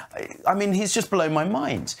of, I mean, he's just blown my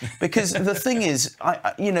mind, because the thing is,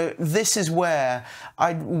 you know, this is where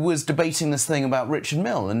I was debating this thing about Richard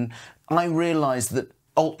Mille, and I realised that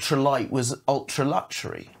ultralight was ultra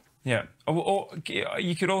luxury. Yeah, or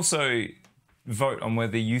you could also vote on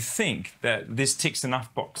whether you think that this ticks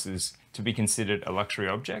enough boxes to be considered a luxury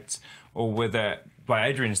object, or whether, by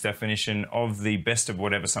Adrian's definition of the best of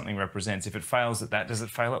whatever something represents, if it fails at that, does it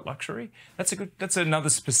fail at luxury? That's another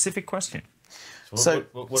specific question. So,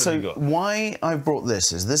 what have you got? Why I brought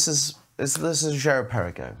this is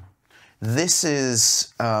Girard-Perregaux. This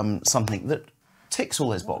is something that ticks all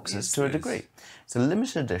those boxes to a degree. It's a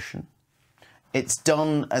limited edition. It's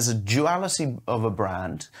done as a duality of a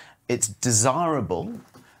brand. It's desirable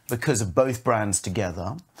because of both brands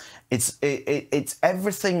together. It's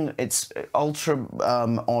everything. It's ultra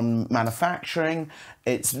on manufacturing.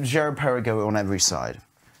 It's Girard-Perregaux on every side.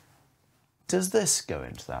 Does this go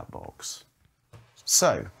into that box?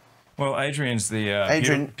 So, well, Adrian's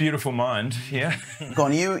the beautiful mind. Yeah. Go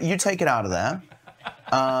on, you take it out of there.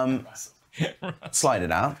 Slide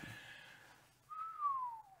it out.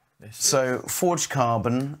 So forged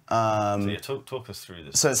carbon. Talk us through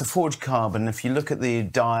this. So it's a forged carbon. If you look at the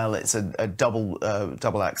dial, it's a double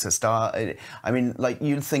axis dial. I mean, like,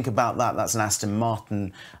 you think about that. That's an Aston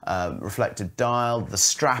Martin reflected dial. The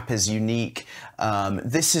strap is unique.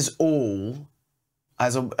 This is all.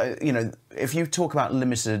 As a, you know, if you talk about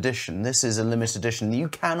limited edition, this is a limited edition you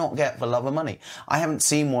cannot get for love of money. I haven't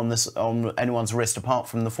seen one this on anyone's wrist apart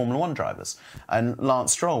from the Formula 1 drivers, and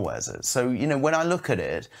Lance Stroll wears it. So, you know, when I look at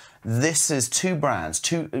it, this is two brands,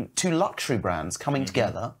 two luxury brands coming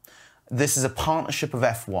together. This is a partnership of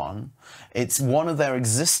F1. It's one of their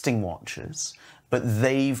existing watches, but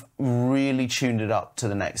they've really tuned it up to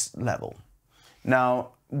the next level.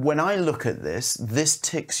 Now, when I look at this, this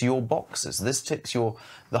ticks your boxes. This ticks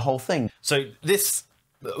the whole thing. So this,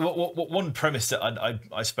 one premise that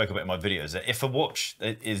I spoke about in my video is that if a watch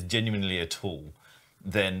is genuinely a tool,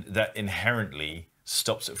 then that inherently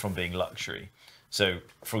stops it from being luxury. So,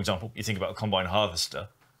 for example, you think about a combine harvester,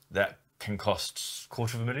 that can cost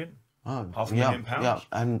 £250,000. Oh, £500,000. Yeah,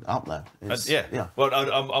 and up there. Yeah. Well,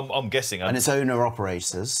 I'm guessing. And it's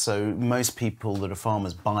owner-operators, so most people that are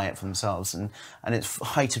farmers buy it for themselves, and it's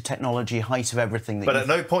height of technology, height of everything. But at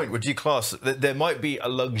no point would you class that there might be a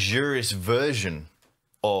luxurious version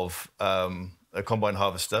of a combine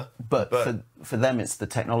harvester. But for them, it's the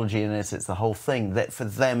technology in it, it's the whole thing. That for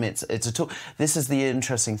them, it's a tool. This is the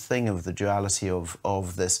interesting thing of the duality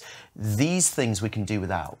of this. These things we can do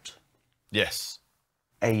without. Yes.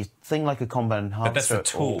 A thing like a combine harvester, but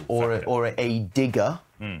that's a tool or a digger.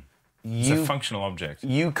 It's a functional object.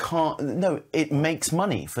 You can't. No, it makes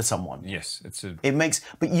money for someone. Yes, it's a. It makes,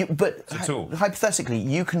 but it's a tool. Hypothetically,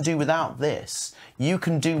 you can do without this. You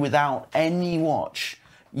can do without any watch.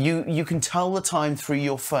 You can tell the time through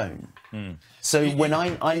your phone. So when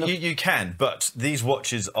I look, you can, but these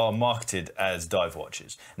watches are marketed as dive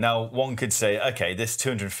watches. Now, one could say, okay, this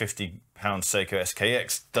 £250 Seiko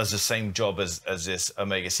SKX does the same job as this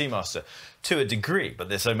Omega Seamaster to a degree, but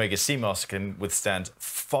this Omega Seamaster can withstand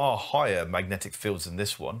far higher magnetic fields than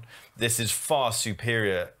this one. This is far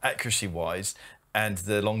superior accuracy-wise, and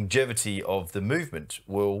the longevity of the movement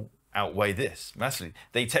will outweigh this massively.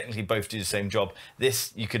 They technically both do the same job.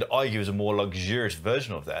 This, you could argue, is a more luxurious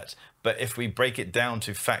version of that. But if we break it down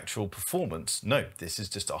to factual performance, no, this is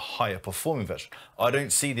just a higher performing version. I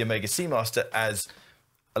don't see the Omega Seamaster as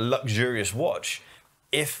a luxurious watch.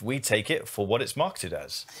 if we take it for what it's marketed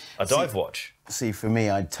as, a dive watch. See, for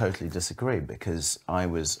me, I totally disagree, because I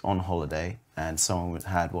was on holiday and someone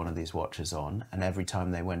had one of these watches on, and every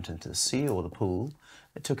time they went into the sea or the pool,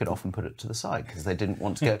 they took it off and put it to the side because they didn't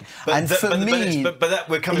want to go.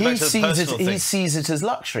 We're coming back to the personal thing. He sees it as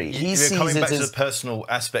luxury. We're coming back to the personal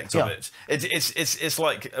aspect of it. It's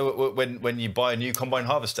like when you buy a new combine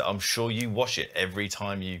harvester. I'm sure you wash it every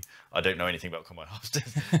time you. I don't know anything about combine harvesters.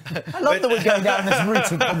 I love that we're going down this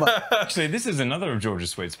route of combine. Actually, this is another of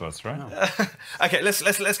George's sweet spots, right? Oh. Okay, let's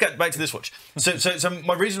get back to this watch. So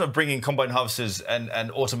my reason of bringing combine harvesters and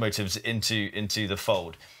automotives into the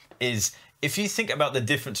fold is, if you think about the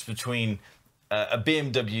difference between a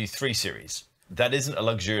BMW 3 Series, that isn't a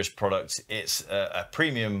luxurious product, it's a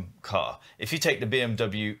premium car. If you take the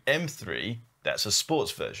BMW M3, that's a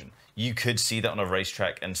sports version. You could see that on a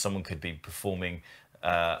racetrack and someone could be performing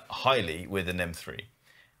highly with an M3.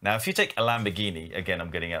 Now, if you take a Lamborghini, again, I'm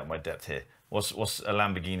getting out of my depth here. What's a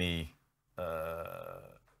Lamborghini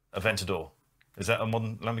Aventador? Is that a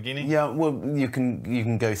modern Lamborghini? Yeah, well, you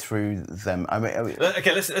can go through them. I mean,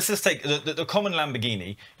 okay, let's just take the common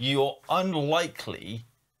Lamborghini. You're unlikely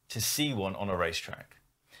to see one on a racetrack.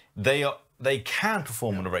 They can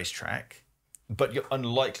perform on a racetrack, but you're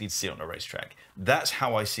unlikely to see it on a racetrack. That's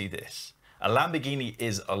how I see this. A Lamborghini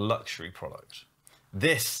is a luxury product.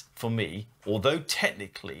 This, for me, although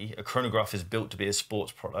technically a chronograph is built to be a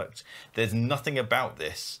sports product, there's nothing about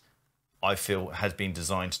this I feel has been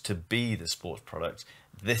designed to be the sports product.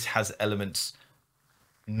 This has elements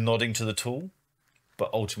nodding to the tool,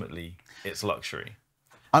 but ultimately it's luxury.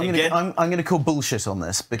 I'm going to call bullshit on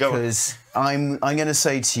this, because I'm going to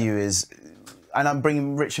say to you is, and I'm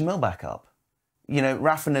bringing Richard Mille back up. You know,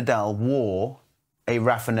 Rafa Nadal wore a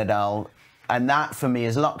Rafa Nadal, and that for me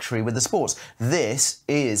is luxury with the sports. This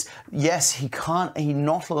is, yes, he's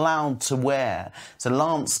not allowed to wear. So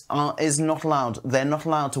Lance is not allowed. They're not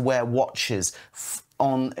allowed to wear watches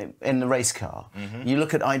in the race car. Mm-hmm. You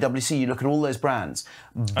look at IWC, you look at all those brands.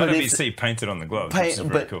 But IWC painted on the gloves, which is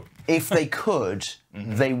very cool. If they could,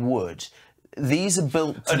 they would. These are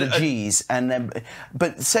built to the G's,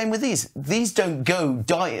 but same with these. These don't go.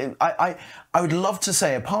 I would love to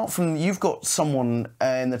say, apart from you've got someone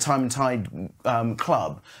in the Time and Tide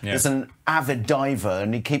club, there's an avid diver,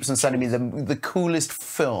 and he keeps on sending me the coolest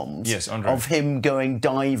films of him going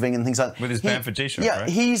diving and things like that. With his Bamford t-shirt, yeah, right?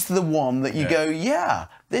 He's the one that you go, yeah,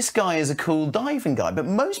 this guy is a cool diving guy. But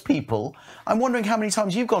most people, I'm wondering how many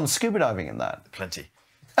times you've gone scuba diving in that. Plenty.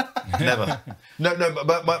 Never. No,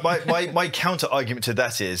 but my counter argument to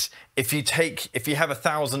that is, if you have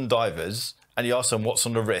 1,000 divers and you ask them what's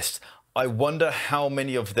on the wrist, I wonder how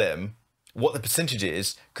many of them, what the percentage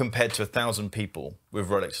is compared to 1,000 people with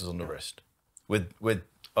Rolexes on the wrist, with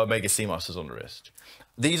Omega Seamasters on the wrist.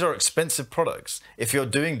 These are expensive products. If you're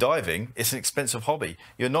doing diving, it's an expensive hobby.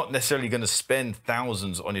 You're not necessarily going to spend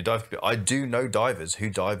thousands on your dive computer. I do know divers who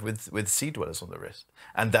dive with sea dwellers on the wrist,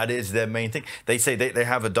 and that is their main thing. They say they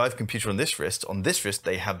have a dive computer on this wrist. On this wrist,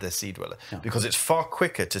 they have their sea dweller, because it's far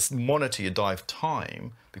quicker to monitor your dive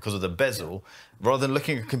time because of the bezel, rather than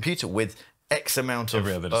looking at a computer with X amount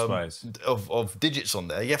of digits on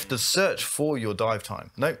there. You have to search for your dive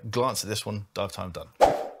time. No, glance at this one, dive time done.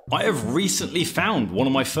 I have recently found one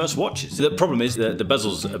of my first watches. The problem is that the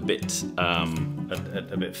bezel's a bit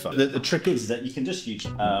fun. The trick is that you can just use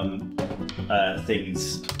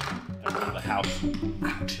things around the house.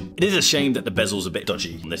 Ouch. It is a shame that the bezel's a bit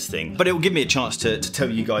dodgy on this thing, but it will give me a chance to tell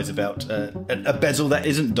you guys about a bezel that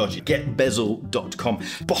isn't dodgy. Getbezel.com.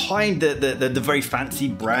 Behind the very fancy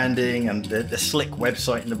branding and the slick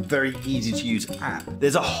website and the very easy to use app,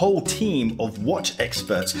 there's a whole team of watch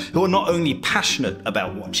experts who are not only passionate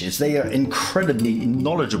about watches, they are incredibly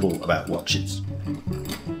knowledgeable about watches.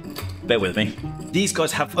 Bear with me. These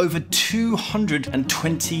guys have over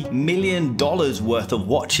 $220 million worth of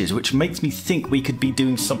watches, which makes me think we could be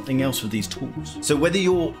doing something else with these tools. So whether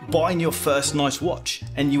you're buying your first nice watch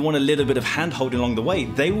and you want a little bit of hand-holding along the way,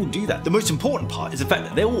 they will do that. The most important part is the fact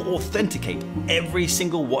that they will authenticate every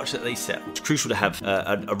single watch that they sell. It's crucial to have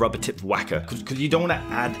a rubber-tipped whacker, because you don't want to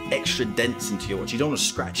add extra dents into your watch. You don't want to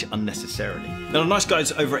scratch it unnecessarily. Now, the nice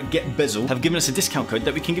guys over at Get Bezel have given us a discount code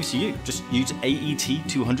that we can give to you. Just use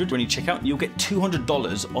AET200 when you check out, and you'll get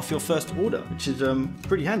 $200 off your first order, which is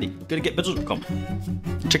pretty handy. Go to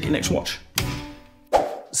getbezel.com. Check your next watch.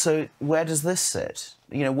 So where does this sit?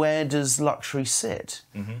 You know, where does luxury sit?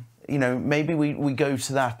 Mm-hmm. You know, maybe we go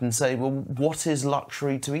to that and say, well, what is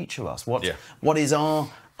luxury to each of us? What is our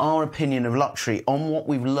opinion of luxury on what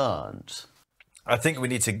we've learned? I think we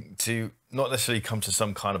need to not necessarily come to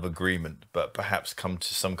some kind of agreement, but perhaps come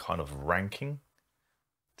to some kind of ranking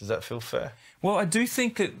Does that feel fair? Well, I do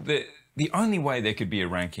think that the only way there could be a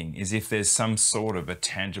ranking is if there's some sort of a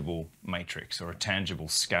tangible matrix or a tangible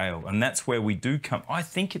scale. And that's where we do come. I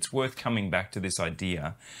think it's worth coming back to this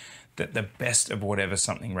idea that the best of whatever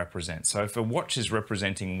something represents. So if a watch is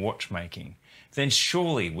representing watchmaking, then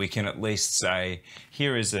surely we can at least say,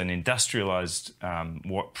 here is an industrialized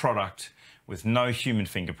product with no human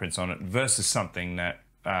fingerprints on it versus something that,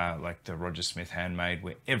 like the Roger Smith handmade,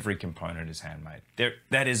 where every component is handmade.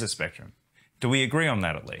 That is a spectrum. Do we agree on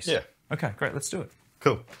that at least? Yeah. Okay, great, let's do it.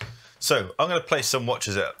 Cool. So I'm going to place some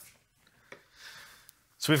watches out.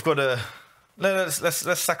 So we've got a...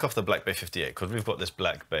 Let's sack off the Black Bay 58 because we've got this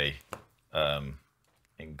Black Bay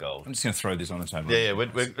in gold. I'm just going to throw this on the table. Yeah, we're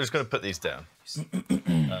just going to put these down.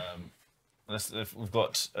 We've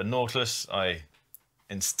got a Nautilus. I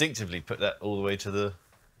instinctively put that all the way to the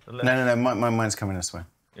left. No. Mine's coming this way.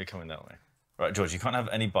 You're coming that way. Right, George, you can't have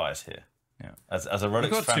any bias here. Yeah. As a Rolex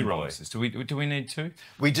We've got fanboy. two Rolexes. Do we need two?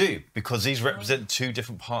 We do, because these represent two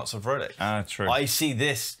different parts of Rolex. Ah, true. I see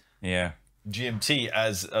this Yeah. GMT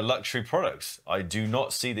as a luxury product. I do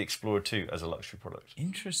not see the Explorer 2 as a luxury product.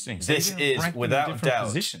 Interesting. So This you're gonna is, rank them in without different doubt,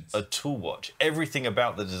 positions. a tool watch. Everything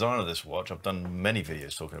about the design of this watch, I've done many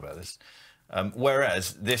videos talking about this,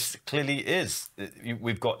 whereas this clearly is.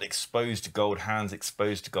 We've got exposed gold hands,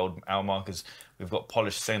 exposed gold hour markers, we've got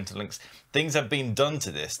polished center links. Things have been done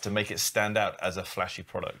to this to make it stand out as a flashy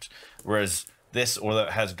product. Whereas this, although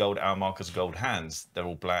it has gold hour markers, gold hands, they're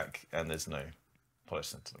all black and there's no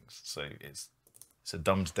polished center links. So it's a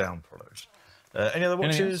dumbed down product. Any other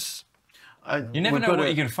watches? You never know what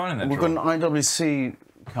you're going to find in that We've drawer. got an IWC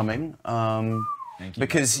coming. Thank you.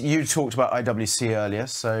 Because you talked about IWC earlier,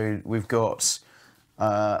 so we've got...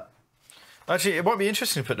 Actually, it might be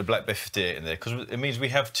interesting to put the Black Bay 58 in there, because it means we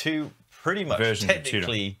have two pretty much Versions of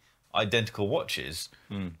technically identical watches.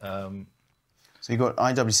 So you've got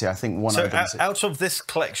IWC, I think one So IWC. out of this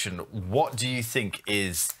collection, what do you think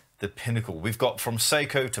is the pinnacle? We've got from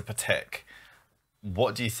Seiko to Patek.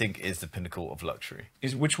 What do you think is the pinnacle of luxury?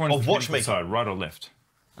 Which one is the pinnacle side, right or left?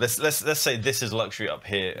 Let's say this is luxury up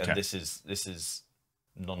here, and this is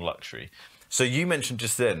non-luxury. So you mentioned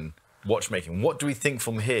just then watchmaking. What do we think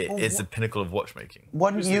from here is the pinnacle of watchmaking?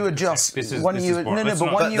 Why don't you adjust? Why don't you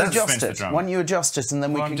adjust it? Why don't you adjust it, and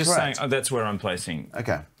then we can I'm just correct. saying that's where I'm placing.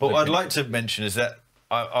 Okay. But what I'd like to mention is that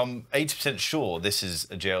I'm 80% sure this is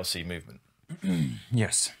a JLC movement.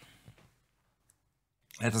 Yes.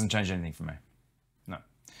 That doesn't change anything for me. No.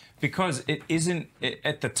 Because it isn't,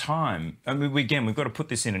 at the time, I mean, again, we've got to put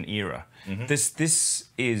this in an era.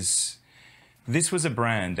 This was a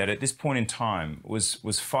brand that at this point in time was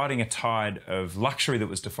fighting a tide of luxury that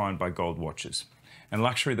was defined by gold watches and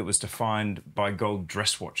luxury that was defined by gold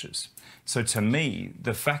dress watches. So to me,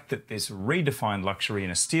 the fact that this redefined luxury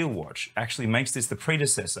in a steel watch actually makes this the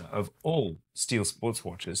predecessor of all steel sports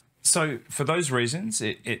watches. So for those reasons,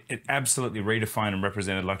 it absolutely redefined and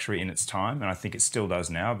represented luxury in its time, and I think it still does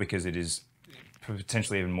now because it is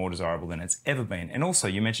potentially even more desirable than it's ever been. And also,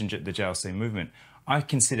 you mentioned the JLC movement. I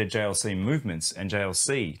consider JLC movements and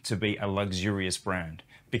JLC to be a luxurious brand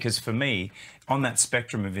because for me, on that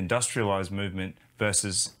spectrum of industrialized movement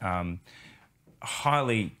versus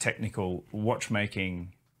highly technical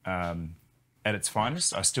watchmaking at its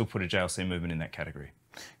finest, I still put a JLC movement in that category.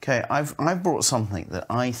 Okay, I've brought something that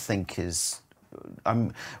I think is.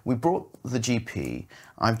 We brought the GP.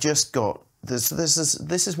 I've just got this.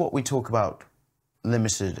 This is what we talk about: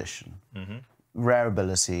 limited edition, rare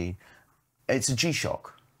ability. It's a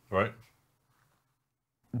G-Shock, right?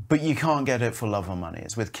 But you can't get it for love or money.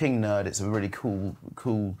 It's with King Nerd. It's a really cool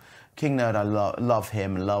King Nerd. I love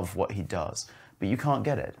him, love what he does. But you can't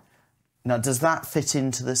get it. Now, does that fit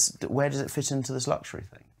into this? Where does it fit into this luxury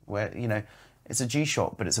thing? Where it's a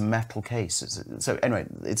G-Shock, but it's a metal case. So anyway,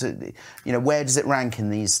 where does it rank in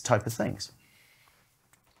these type of things?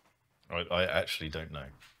 I actually don't know,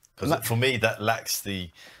 because for me that lacks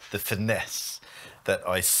the finesse that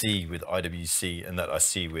I see with IWC and that I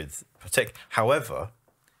see with Patek. However,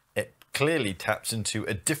 it clearly taps into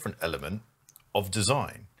a different element of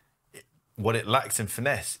design. What it lacks in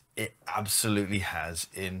finesse, it absolutely has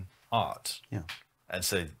in art. Yeah. And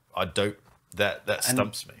so I don't. That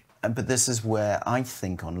stumps me. But this is where I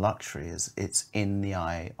think on luxury is it's in the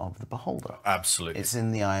eye of the beholder. Absolutely. It's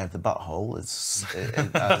in the eye of the butthole, as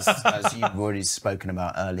you've already spoken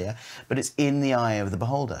about earlier. But it's in the eye of the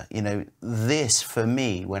beholder. This for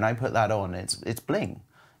me, when I put that on, it's bling.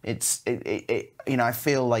 I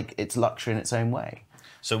feel like it's luxury in its own way.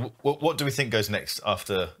 So what do we think goes next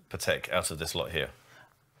after Patek out of this lot here?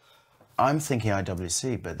 I'm thinking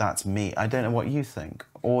IWC, but that's me. I don't know what you think.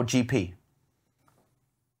 Or GP.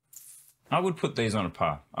 I would put these on a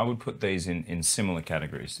par. I would put these in similar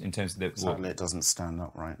categories in terms of the. Sadly, it doesn't stand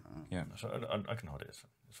up right. Yeah, I can hold it. It's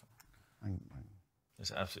fine.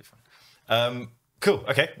 It's absolutely fine. Cool.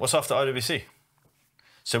 Okay, what's after IWC?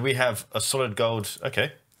 So we have a solid gold.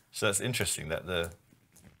 Okay, so that's interesting that the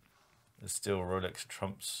steel Rolex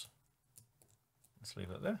trumps. Let's leave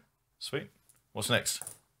that there. Sweet. What's next?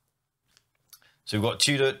 So we've got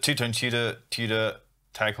Tudor, two-tone Tudor,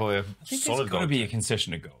 Tag Heuer, solid gold. It's got to be a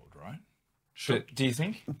concession of gold, right? Sure. Do you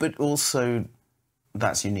think? But also,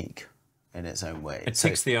 that's unique in its own way. It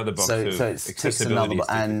ticks the other box. So it ticks another box,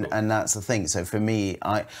 and that's the thing. So for me,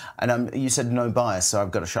 you said no bias, so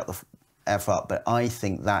I've got to shut the F up. But I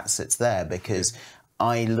think that sits there because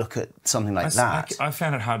I look at something like that. I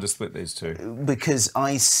found it hard to split these two because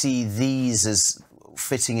I see these as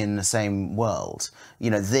fitting in the same world. You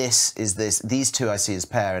know, this is this. These two I see as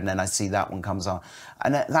pair, and then I see that one comes on,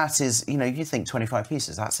 and that is, you know, you think 25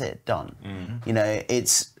 pieces, that's it, done. Mm-hmm. You know,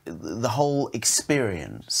 it's the whole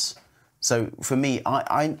experience. So for me,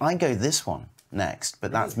 I go this one next,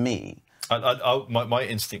 but that's me. My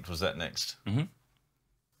instinct was that next. Mm-hmm.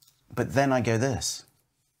 But then I go this.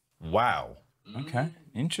 Wow. Okay,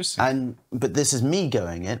 interesting. But this is me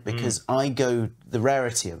going it because I go the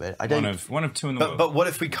rarity of it. I don't. One of two in the world. But what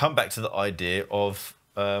if we come back to the idea of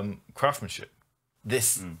craftsmanship?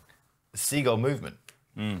 This seagull movement.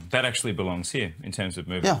 That actually belongs here in terms of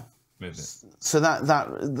movement. Yeah. So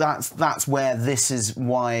that's where this is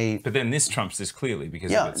why. But then this trumps this clearly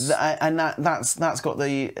because and that's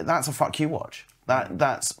a fuck you watch.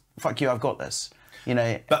 That's fuck you. I've got this. You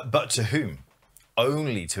know. But to whom?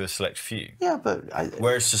 Only to a select few. Yeah, but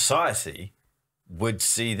whereas society would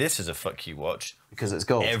see this as a fuck you watch because it's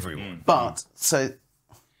gold. Everyone. But so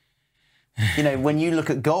you know, when you look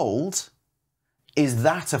at gold, is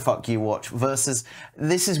that a fuck you watch versus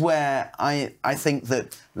this is where I think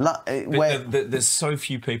that there's so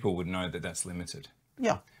few people would know that that's limited.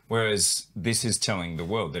 Yeah. Whereas this is telling the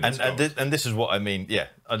world that it's gold. And this is what I mean. Yeah,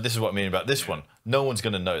 this is what I mean about this one. No one's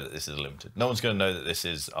going to know that this is limited. No one's going to know that this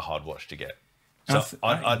is a hard watch to get. So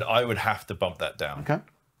I would have to bump that down. Okay.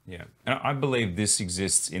 Yeah, and I believe this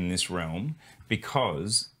exists in this realm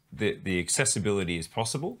because the accessibility is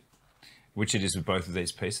possible, which it is with both of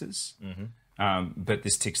these pieces. Mm-hmm. But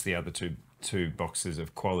this ticks the other two boxes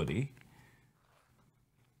of quality.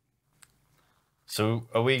 So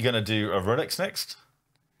are we going to do a Rolex next?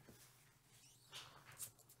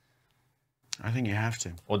 I think you have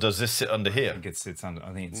to. Or does this sit under here? I think it sits under.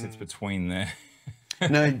 I think it sits between there.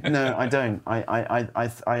 No, I don't.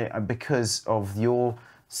 I because of your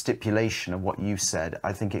stipulation of what you said,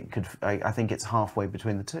 I think it could. I think it's halfway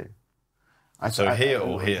between the two. Here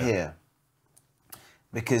or here? Here.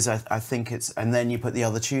 Because I think it's, and then you put the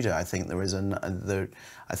other Tudor. I think there is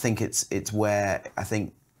I think it's where I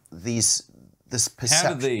think this perception.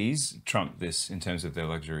 How do these trump this in terms of their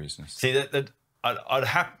luxuriousness? See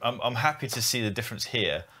I'm happy to see the difference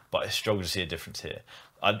here, but I struggle to see a difference here.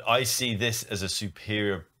 I see this as a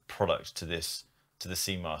superior product to the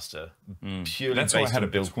Seamaster, purely That's based why I had on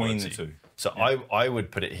build between quality. the two. So yeah. I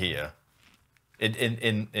would put it here,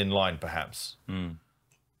 in line perhaps, and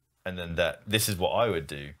then that. This is what I would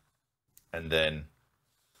do, and then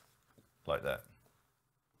like that.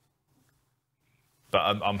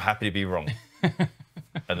 But I'm happy to be wrong,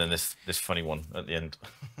 and then this funny one at the end.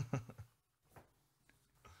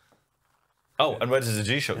 Oh, and where does the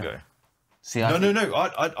G-Shock go? See, no.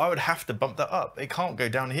 I would have to bump that up. It can't go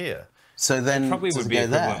down here. So then, it probably would be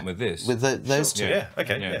equivalent with this. With those two. Yeah.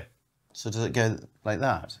 Okay. Yeah. So does it go like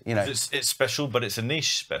that? You know, it's special, but it's a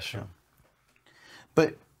niche special. Yeah.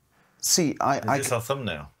 But see, Is this our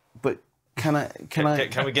thumbnail? But can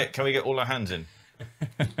we get all our hands in?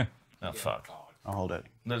 Oh fuck! I'll hold it.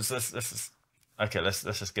 Let's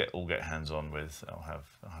just get hands on with. I'll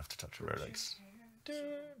have to touch a Rolex.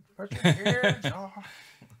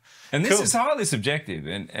 And this is highly subjective,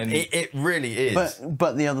 and it really is.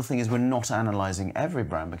 But the other thing is we're not analysing every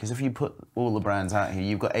brand, because if you put all the brands out here,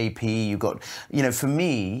 you've got AP, you've got, you know, for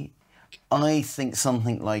me, I think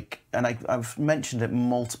something like, and I've mentioned it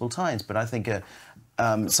multiple times, but I think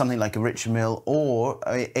something like a Richard Mille or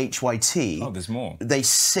a HYT. Oh, there's more. They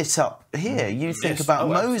sit up here. You think about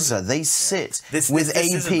Moser. Absolutely. They sit with AP.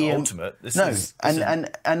 Isn't ultimate.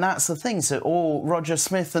 And that's the thing. So, or Roger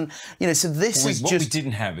Smith, and you know, so this is what just. What we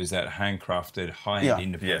didn't have is that handcrafted high-end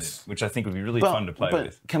independent, which I think would be really fun to play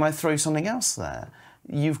with. Can I throw something else there?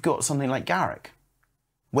 You've got something like Garrick.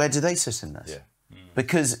 Where do they sit in this? Yeah.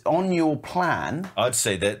 Because on your plan, I'd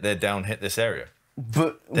say they're down hit this area.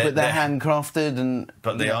 But they're handcrafted and.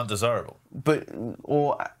 But they aren't desirable. But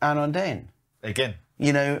or Anandane. Again.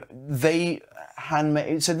 You know, they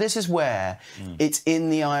handmade. So this is where it's in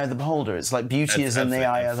the eye of the beholder. It's like beauty is in the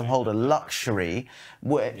eye of the beholder. Luxury,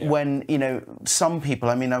 when you know, some people.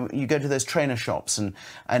 I mean, you go to those trainer shops and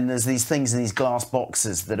there's these things in these glass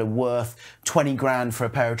boxes that are worth 20 grand for a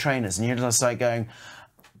pair of trainers, and you're just like going,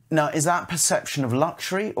 now is that perception of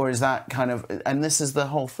luxury, or is that kind of? And this is the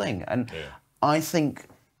whole thing. And I think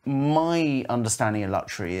my understanding of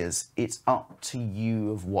luxury is it's up to you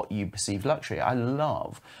of what you perceive luxury.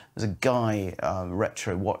 There's a guy,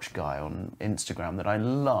 retro watch guy on Instagram that I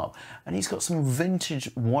love, and he's got some vintage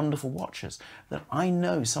wonderful watches that I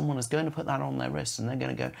know someone is going to put that on their wrist and they're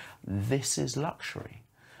going to go, this is luxury.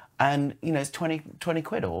 And, you know, it's 20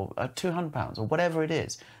 quid or £200 or whatever it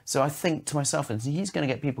is. So I think to myself, and he's going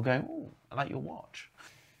to get people going, oh, I like your watch.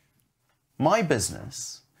 My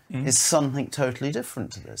business is something totally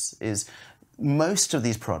different to this. Is most of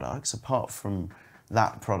these products, apart from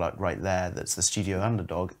that product right there that's the Studio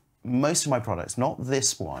Underdog, most of my products, not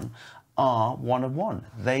this one, are one-of-one.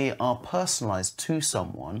 They are personalised to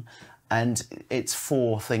someone, and it's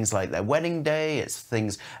for things like their wedding day, it's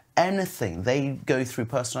things, anything, they go through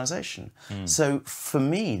personalisation. So for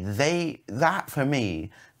me, that for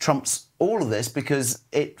me trumps all of this because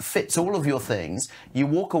it fits all of your things. You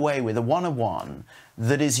walk away with a one-of-one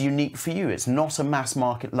that is unique for you. It's not a mass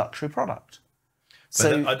market luxury product.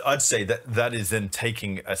 So I'd say that is then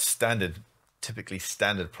taking a typically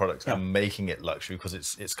standard product and making it luxury because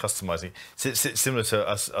it's customizing. So it's similar to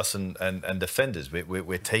us and Defenders.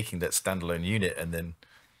 We're taking that standalone unit and then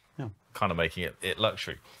kind of making it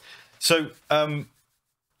luxury. So I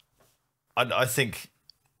think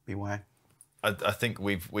beware. I think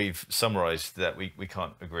we've summarised that we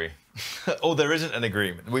can't agree, or there isn't an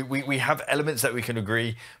agreement. We have elements that we can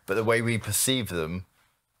agree, but the way we perceive them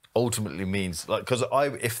ultimately means, like, because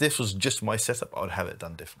if this was just my setup, I would have it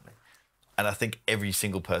done differently, and I think every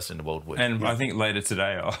single person in the world would. And I think later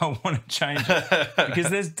today I want to change it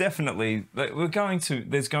because there's definitely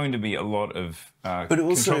there's going to be a lot of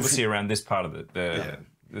controversy around this part of the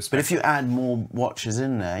But if you add more watches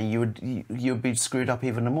in there, you'd be screwed up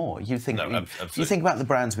even more. You think you think about the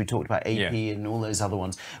brands we talked about, AP and all those other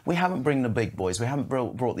ones. We haven't brought the big boys. We haven't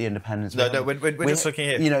brought the independents. We're just looking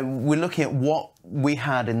here. You know, we're looking at what we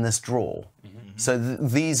had in this drawer. So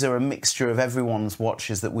these are a mixture of everyone's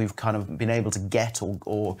watches that we've kind of been able to get,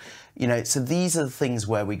 or you know. So these are the things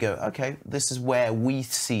where we go, okay, this is where we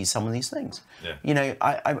see some of these things. Yeah. You know,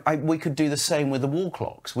 we could do the same with the wall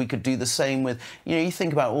clocks. We could do the same with, you know, you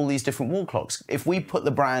think about all these different wall clocks. If we put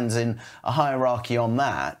the brands in a hierarchy on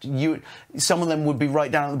that, some of them would be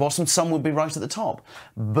right down at the bottom, some would be right at the top.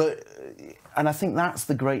 And I think that's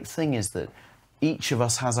the great thing, is that each of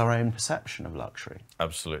us has our own perception of luxury.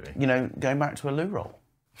 Absolutely. You know, going back to a loo roll.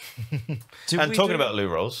 And talking about loo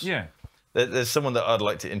rolls, there's someone that I'd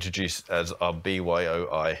like to introduce as our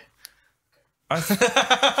BYOI.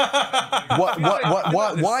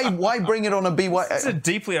 Why bring it on a BYOI? It's a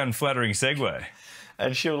deeply unflattering segue.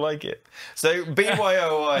 And she'll like it. So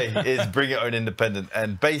BYOI is Bring Your Own Independent,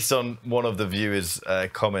 and based on one of the viewers'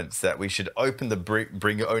 comments that we should open the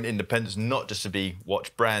Bring Your Own Independence not just to be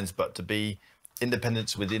watch brands, but to be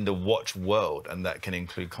independence within the watch world, and that can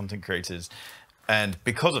include content creators. And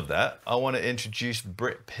because of that, I want to introduce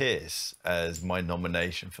Britt Pierce as my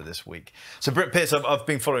nomination for this week. So Britt Pierce, I've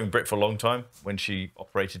been following Britt for a long time when she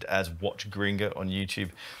operated as Watch Gringa on YouTube.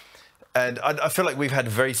 And I feel like we've had a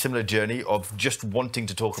very similar journey of just wanting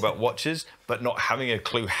to talk about watches, but not having a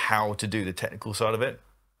clue how to do the technical side of it.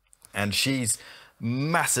 And she's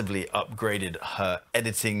massively upgraded her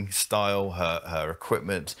editing style, her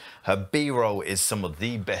equipment. Her B-roll is some of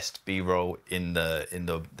the best B-roll in the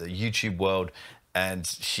YouTube world, and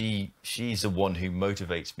she's the one who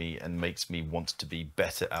motivates me and makes me want to be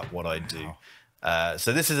better at what I do.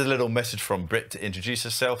 So this is a little message from Britt to introduce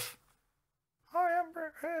herself. Hi, I'm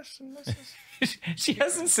Britt Pierce, and this is... She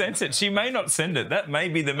hasn't sent it. She may not send it. That may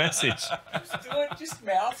be the message. Just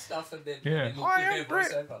mouth stuff and then Hi, I'm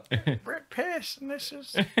Britt Pierce, and this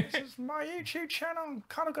is my YouTube channel. I'm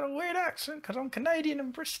kind of got a weird accent because I'm Canadian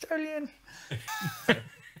and Bristolian.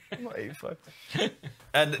 I'm not 85.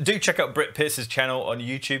 And do check out Britt Pierce's channel on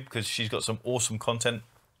YouTube because she's got some awesome content.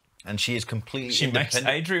 And she is completely independent. She makes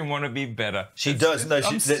Adrian want to be better. She does. No,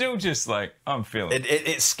 I'm still just like, I'm feeling it.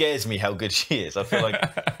 It scares me how good she is. I feel like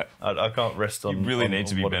I can't rest on... You really need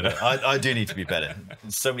to be better. I do need to be better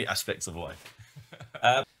in so many aspects of life.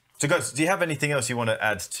 So guys, do you have anything else you want to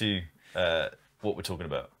add to what we're talking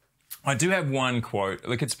about? I do have one quote.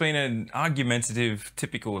 Look, it's been an argumentative,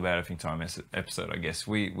 typical About Effing Time episode, I guess.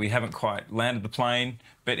 We haven't quite landed the plane,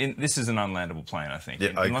 but this is an unlandable plane, I think,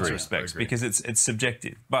 in lots of respects, because it's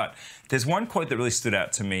subjective. But there's one quote that really stood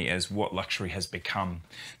out to me as what luxury has become.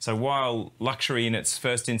 So while luxury in its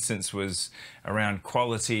first instance was around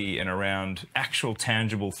quality and around actual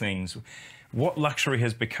tangible things, what luxury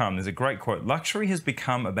has become, there's a great quote, luxury has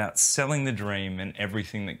become about selling the dream and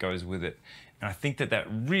everything that goes with it. And I think that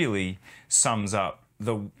really sums up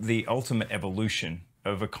the ultimate evolution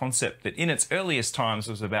of a concept that in its earliest times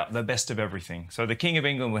was about the best of everything. So the King of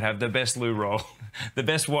England would have the best loo roll, the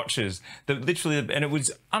best watches, and it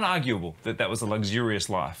was unarguable that that was a luxurious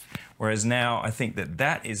life. Whereas now I think that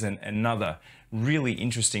that is another really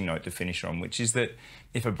interesting note to finish on, which is that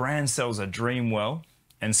if a brand sells a dream well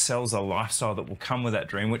and sells a lifestyle that will come with that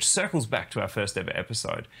dream, which circles back to our first ever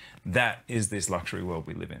episode, that is this luxury world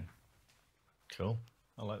we live in. Cool.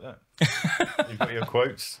 I like that. You've got your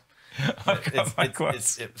quotes. I've got my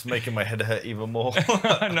quotes. It's making my head hurt even more.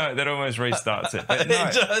 No, that almost restarts it. But no,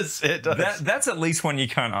 it does. It does. That's at least one you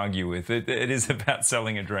can't argue with. It is about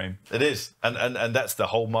selling a dream. It is. And that's the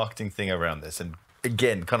whole marketing thing around this. And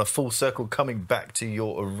again, kind of full circle, coming back to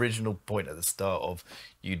your original point at the start of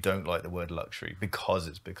you don't like the word luxury because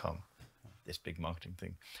it's become this big marketing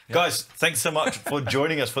thing. Yep. Guys, thanks so much for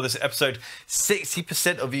joining us for this episode.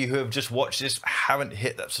 60% of you who have just watched this haven't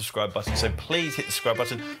hit that subscribe button, so please hit the subscribe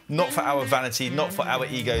button, not for our vanity, not for our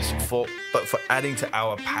egos, but for adding to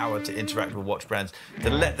our power to interact with watch brands, to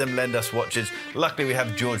let them lend us watches. Luckily, we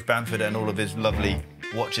have George Bamford and all of his lovely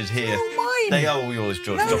watches here. They are all yours,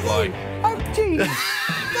 George. Stop lying. Oh, jeez.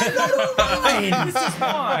 They're not all mine. This is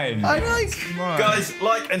mine. Guys,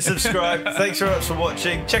 like and subscribe. Thanks very much for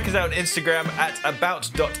watching. Check us out on Instagram at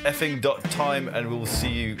about.effing.time, and we'll see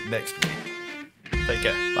you next week. Take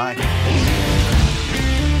care. Bye.